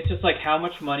don't know. It's just like, how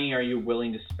much money are you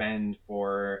willing to spend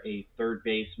for a third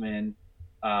baseman,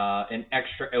 an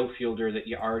extra outfielder that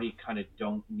you already kind of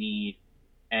don't need,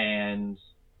 and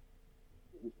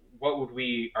what would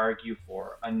we argue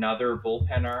for? Another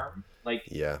bullpen arm? Like,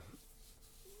 yeah.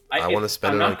 I want to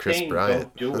spend it on Chris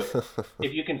Bryant. Don't do it.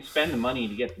 If you can spend the money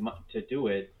to get to do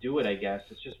it, I guess.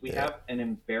 It's just we have an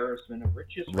embarrassment of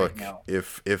riches right now.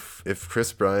 If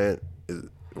Chris Bryant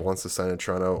wants to sign in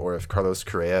Toronto, or if Carlos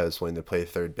Correa is willing to play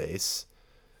third base,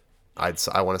 I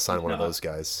want to sign one of those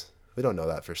guys. We don't know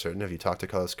that for certain. Have you talked to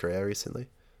Carlos Correa recently?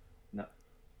 No.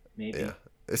 Maybe. Yeah.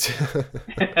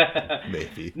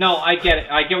 Maybe. No, I get it.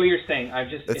 I get what you're saying.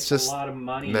 It's just a lot of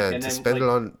money, man and to then spend like, it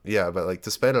on but like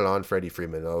to spend it on Freddie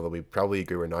Freeman. Although we probably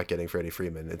agree we're not getting Freddie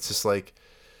Freeman. It's just like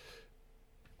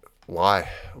why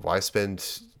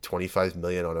spend 25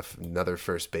 million on another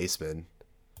first baseman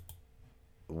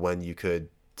when you could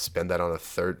spend that on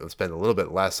spend a little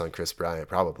bit less on Chris Bryant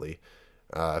probably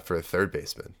for a third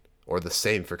baseman, or the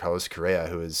same for Carlos Correa,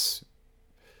 who is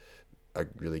a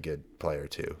really good player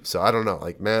too. So I don't know,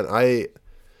 like man,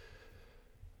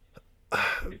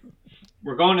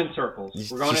 we're going in circles.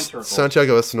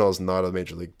 Santiago Espinal is not a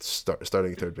major league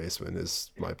starting third baseman.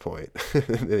 Is my point.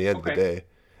 In the end of the day,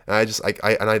 and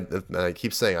I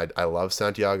keep saying I love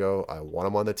Santiago. I want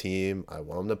him on the team. I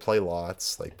want him to play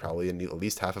lots. Like probably in at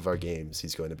least half of our games,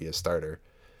 he's going to be a starter.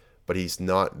 But he's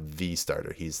not the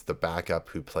starter. He's the backup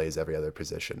who plays every other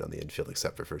position on the infield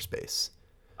except for first base.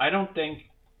 I don't think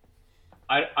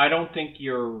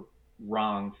you're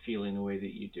wrong feeling the way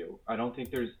that you do. I don't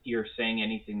think you're saying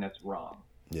anything that's wrong.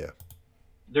 Yeah.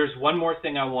 There's one more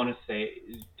thing I want to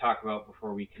talk about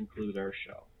before we conclude our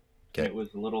show. Okay. It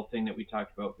was a little thing that we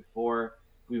talked about before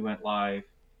we went live.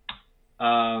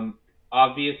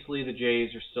 Obviously, the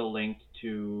Jays are still linked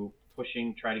to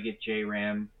try to get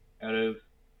J-Ram out of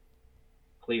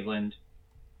Cleveland.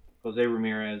 Jose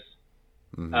Ramirez.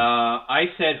 Mm-hmm. I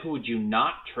said, who would you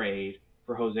not trade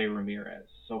for Jose Ramirez?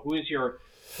 So who is your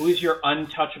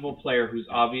untouchable player who's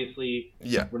obviously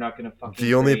we're not going to fucking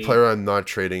the only player I'm not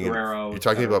trading. Guerrero, you're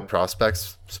talking about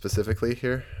prospects specifically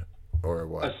here, or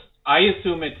what? I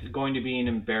assume it's going to be an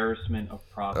embarrassment of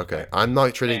prospects. Okay, I'm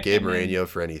not trading Gabe Moreno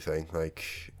for anything. Like,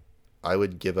 I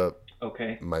would give up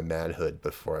my manhood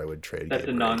before I would trade Gabe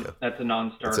Moreno. That's a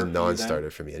non-starter. It's a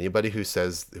non-starter for me.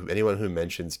 Anyone who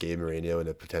mentions Gabe Moreno in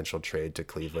a potential trade to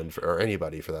Cleveland, or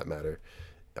anybody for that matter,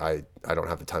 I don't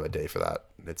have the time of day for that.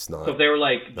 It's not. So if they were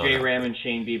like J-Ram and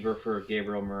Shane Bieber for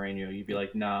Gabriel Moreno, you'd be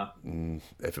like, nah.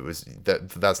 If it was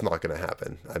that's not going to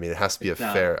happen. I mean, it has to be a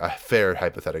fair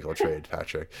hypothetical trade,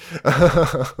 Patrick.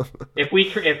 If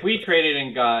we traded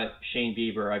and got Shane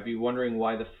Bieber, I'd be wondering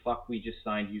why the fuck we just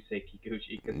signed Yusei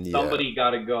Kikuchi, because somebody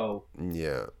got to go.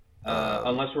 Yeah.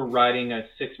 Unless we're riding a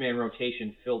 6-man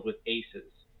rotation filled with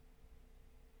aces.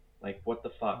 Like, what the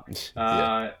fuck?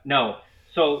 No.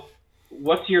 So,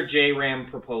 what's your J-Ram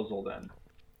proposal then?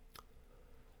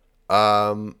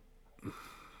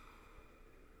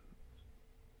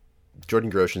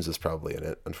 Jordan Groshans is probably in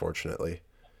it, unfortunately.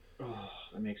 Oh,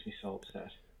 that makes me so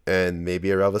upset. And maybe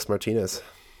Aurelvis Martinez,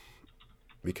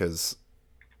 because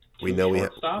we know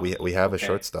we have a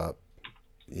shortstop.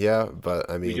 Yeah,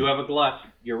 but I mean, we do have a glut.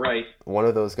 You're right. One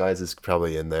of those guys is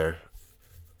probably in there.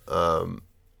 I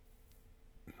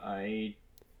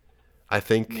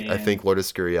think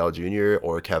Lourdes Gurriel Jr.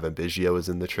 or Kevin Biggio is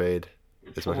in the trade.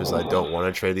 As much as I don't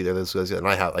want to trade either of those guys, and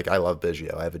I love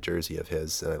Biggio. I have a jersey of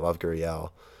his, and I love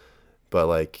Gurriel. But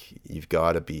like, you've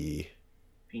got to be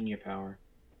Pina power.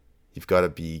 You've got to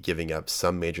be giving up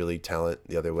some major league talent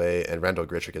the other way, and Randall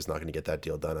Grichuk is not going to get that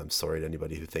deal done. I'm sorry to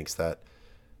anybody who thinks that.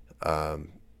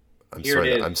 I'm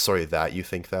sorry that you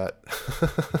think that.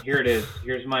 Here it is.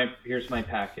 Here's my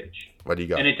package. What do you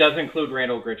got? And it does include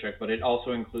Randall Grichuk, but it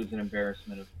also includes an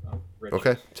embarrassment of Grichuk.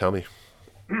 Okay, tell me.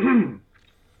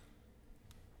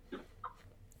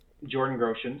 Jordan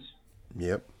Groshans.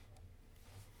 Yep.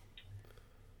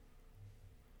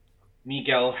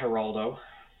 Miguel Geraldo.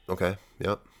 Okay,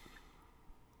 yep.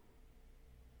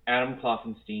 Adam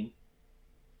Kloffenstein.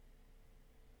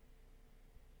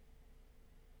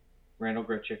 Randall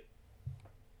Grichuk.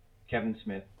 Kevin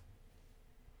Smith.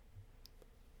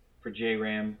 For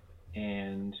J-Ram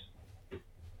and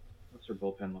what's their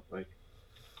bullpen look like?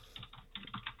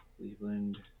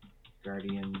 Cleveland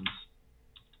Guardians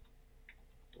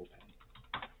bullpen.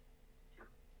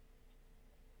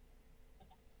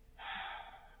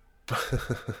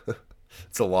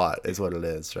 It's a lot, is what it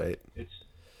is, right? It's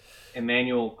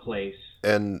Emmanuel Clace.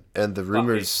 And the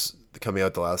rumors coming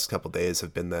out the last couple of days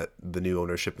have been that the new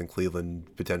ownership in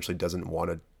Cleveland potentially doesn't want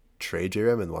to trade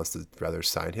J-Ram and wants to rather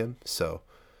sign him. So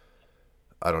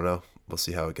I don't know. We'll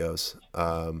see how it goes.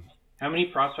 How many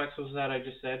prospects was that I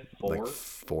just said? 4? Like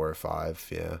 4 or 5,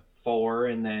 yeah. 4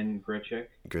 and then Grichuk.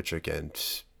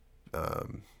 And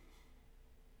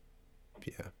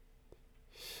yeah.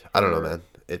 I don't know, man.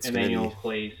 It's Emmanuel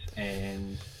Clace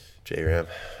and J-Ram.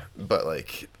 But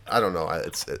like, I don't know.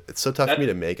 It's so tough for me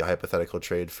to make a hypothetical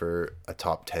trade for a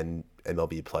top 10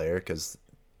 MLB player because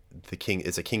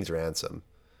it's a king's ransom.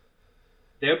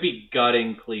 They would be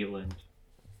gutting Cleveland.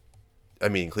 I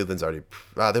mean, Cleveland's already.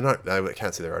 They're not. I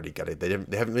can't say they're already gutted. They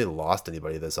haven't really lost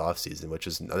anybody this offseason, which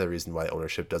is another reason why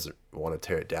ownership doesn't want to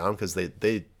tear it down, because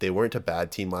they weren't a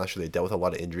bad team last year. They dealt with a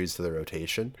lot of injuries to their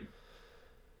rotation,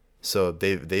 so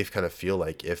they've kind of feel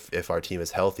like if our team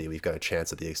is healthy, we've got a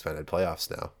chance at the expanded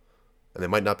playoffs now, and they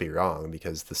might not be wrong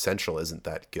because the Central isn't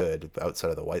that good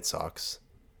outside of the White Sox.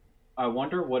 I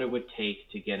wonder what it would take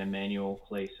to get Emmanuel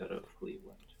Clase out of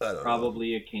Cleveland.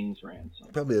 Probably a king's ransom.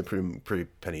 Probably a pretty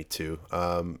penny too.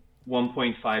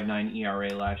 1.59 ERA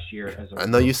last year as a I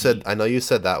know you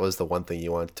said that was the one thing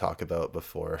you wanted to talk about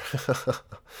before.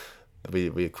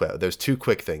 we quit. There's two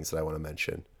quick things that I want to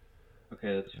mention.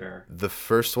 Okay, that's fair. The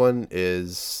first one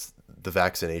is the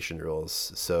vaccination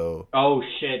rules. So oh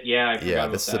shit, yeah, I forgot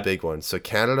about this is a big one. So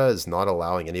Canada is not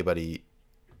allowing anybody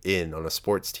in on a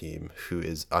sports team who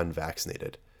is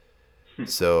unvaccinated.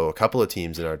 So a couple of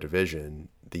teams in our division,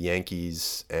 the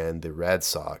Yankees and the Red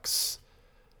Sox,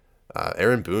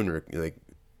 Aaron Boone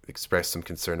expressed some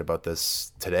concern about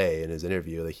this today in his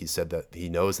interview. Like, he said that he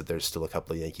knows that there's still a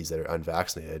couple of Yankees that are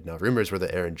unvaccinated. Now, rumors were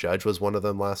that Aaron Judge was one of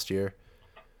them last year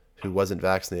who wasn't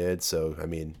vaccinated. So, I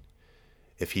mean,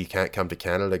 if he can't come to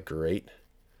Canada, great.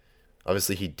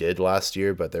 Obviously, he did last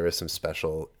year, but there were some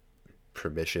special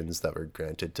permissions that were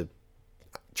granted to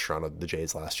Toronto, the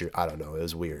Jays last year. I don't know. It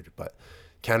was weird. But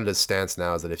Canada's stance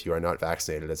now is that if you are not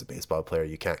vaccinated as a baseball player,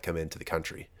 you can't come into the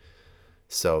country.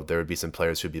 So there would be some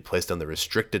players who would be placed on the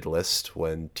restricted list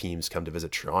when teams come to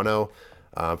visit Toronto.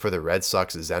 For the Red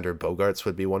Sox, Xander Bogaerts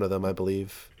would be one of them, I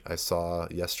believe. I saw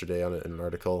yesterday on an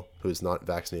article, who's not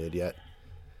vaccinated yet.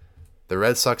 The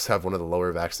Red Sox have one of the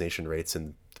lower vaccination rates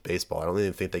in baseball. I don't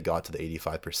even think they got to the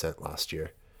 85% last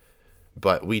year.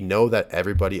 But we know that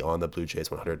everybody on the Blue Jays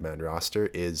 100-man roster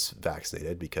is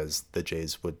vaccinated, because the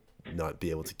Jays would not be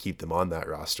able to keep them on that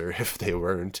roster if they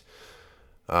weren't.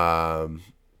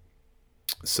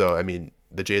 So, I mean,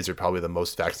 the Jays are probably the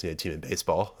most vaccinated team in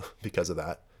baseball because of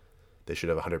that. They should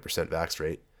have a 100% vax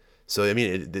rate. So, I mean,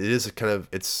 it is a kind of,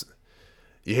 it's,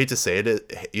 you hate to say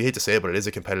it, but it is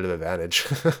a competitive advantage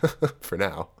for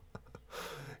now.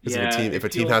 Because if a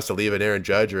team has to leave an Aaron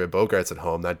Judge or a Bogaerts at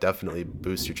home, that definitely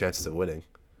boosts your chances of winning.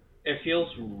 It feels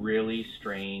really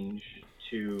strange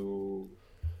to,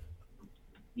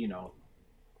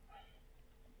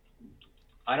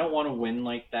 I don't want to win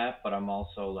like that, but I'm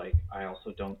also like, I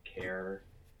also don't care.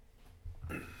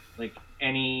 Like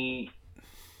any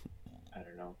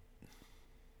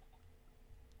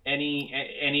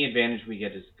advantage we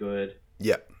get is good.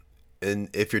 Yeah.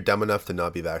 And if you're dumb enough to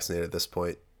not be vaccinated at this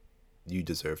point, you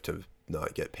deserve to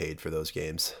not get paid for those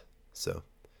games. So,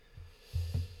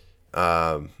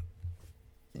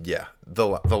 yeah. The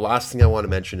last thing I want to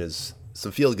mention is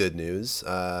some feel-good news.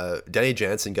 Danny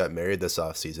Jansen got married this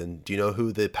offseason. Do you know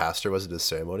who the pastor was at his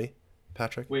ceremony,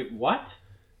 Patrick? Wait, what?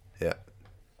 Yeah.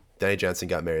 Danny Jansen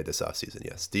got married this offseason,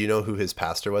 yes. Do you know who his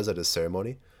pastor was at his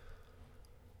ceremony?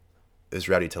 It was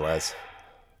Rowdy Tellez.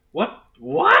 What?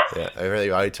 Yeah, I really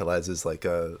Rowdy Tellez is like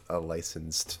a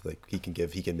licensed, like he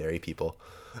can marry people.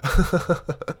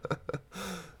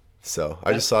 So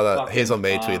I just saw that Hazel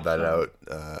May tweeted that out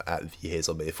at the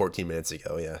Hazel May 14 minutes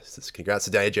ago. Yeah, says, congrats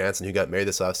to Danny Jansen, who got married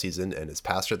this offseason, and his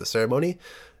pastor at the ceremony,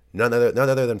 none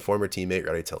other than former teammate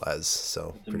Rowdy Tellez.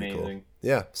 So it's pretty amazing. Cool.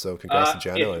 Yeah, so congrats to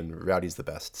Jano, and Rowdy's the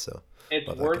best. So it's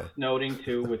worth noting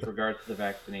too, with regards to the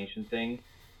vaccination thing.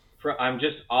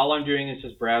 All I'm doing is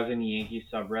just browsing the Yankees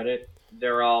subreddit.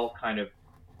 They're all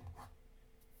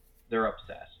they're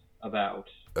upset about.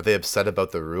 Are they upset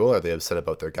about the rule, or are they upset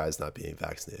about their guys not being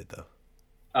vaccinated, though?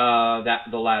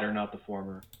 That the latter, not the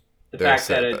former. They're fact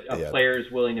that a player is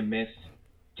willing to miss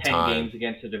 10 games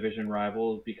against a division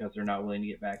rival because they're not willing to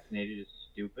get vaccinated is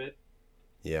stupid.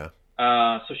 Yeah.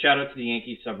 So shout out to the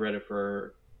Yankees subreddit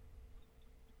for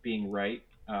being right.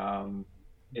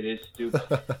 It is stupid.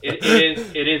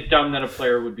 It is dumb that a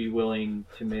player would be willing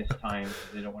to miss time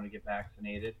because they don't want to get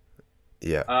vaccinated.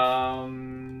 Yeah.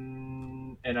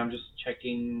 And I'm just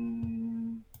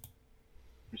checking.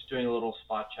 I'm just doing a little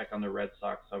spot check on the Red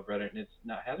Sox subreddit, and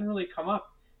hasn't really come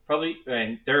up. Probably,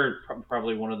 and they're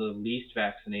probably one of the least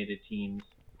vaccinated teams.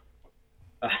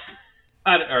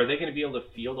 Are they going to be able to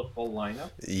field a full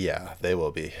lineup? Yeah, they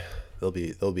will be. They'll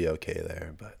be okay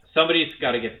there, but somebody's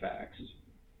got to get vaxxed.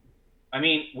 I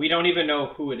mean, we don't even know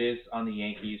who it is on the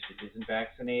Yankees who isn't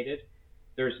vaccinated.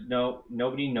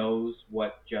 Nobody knows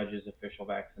what Judge's official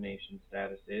vaccination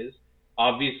status is.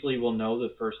 Obviously, we'll know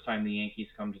the first time the Yankees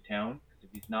come to town, because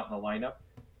if he's not in the lineup,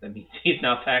 that means he's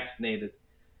not vaccinated.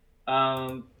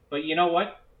 But you know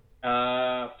what?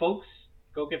 Folks,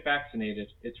 go get vaccinated.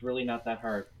 It's really not that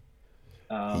hard.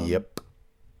 Yep.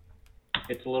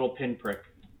 It's a little pinprick.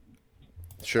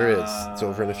 Sure is. It's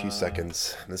over in a few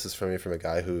seconds. This is from a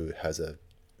guy who has a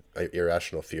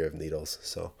irrational fear of needles.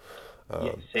 So,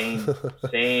 same.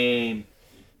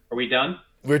 Are we done?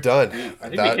 We're done. I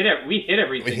think we hit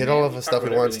everything. We hit all of the stuff we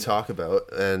wanted to talk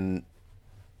about, and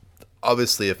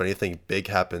obviously, if anything big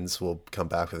happens, we'll come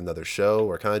back with another show.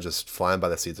 We're kind of just flying by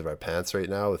the seats of our pants right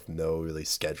now with no really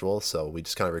schedule, so we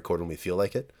just kind of record when we feel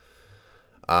like it.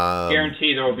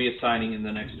 Guarantee there will be a signing in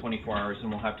the next 24 hours, and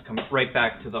we'll have to come right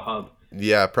back to the hub.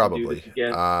 Yeah, probably.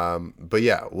 But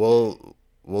yeah, we'll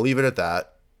leave it at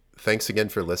that. Thanks again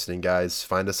for listening, guys.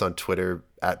 Find us on Twitter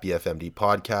at BFMD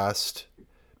Podcast,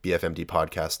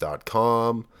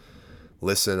 bfmdpodcast.com.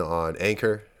 Listen on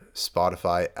Anchor,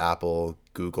 Spotify, Apple,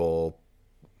 Google,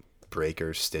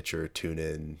 Breaker, Stitcher,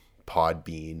 TuneIn,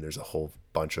 Podbean. There's a whole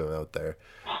bunch of them out there.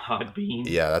 Podbean.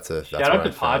 Yeah, that's shout out to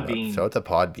Podbean. Shout out to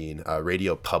Podbean.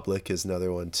 Radio Public is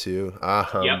another one too.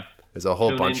 Yep. There's a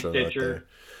whole bunch of them out there.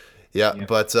 Yeah, yep.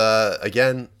 But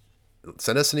again,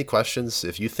 send us any questions.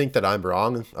 If you think that I'm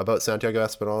wrong about Santiago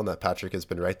Espinal and that Patrick has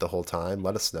been right the whole time,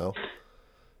 let us know.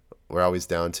 We're always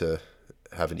down to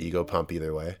have an ego pump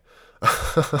either way.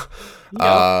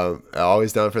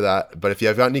 Always down for that. But if you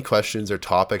have got any questions or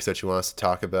topics that you want us to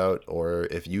talk about, or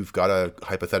if you've got a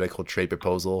hypothetical trade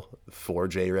proposal for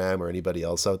JRAM or anybody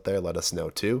else out there, let us know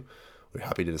too. We're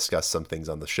happy to discuss some things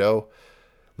on the show.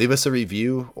 Leave us a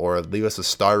review or leave us a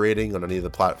star rating on any of the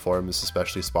platforms,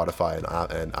 especially Spotify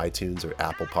and iTunes or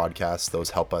Apple Podcasts. Those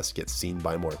help us get seen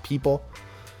by more people.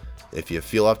 If you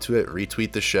feel up to it,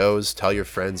 retweet the shows, tell your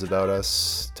friends about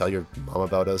us, tell your mom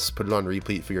about us, put it on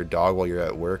repeat for your dog while you're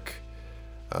at work.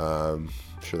 I'm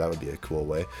sure that would be a cool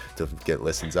way to get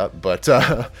listens up. But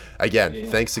again,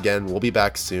 Thanks again. We'll be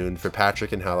back soon. For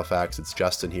Patrick in Halifax, it's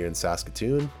Justin here in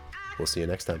Saskatoon. We'll see you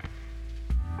next time.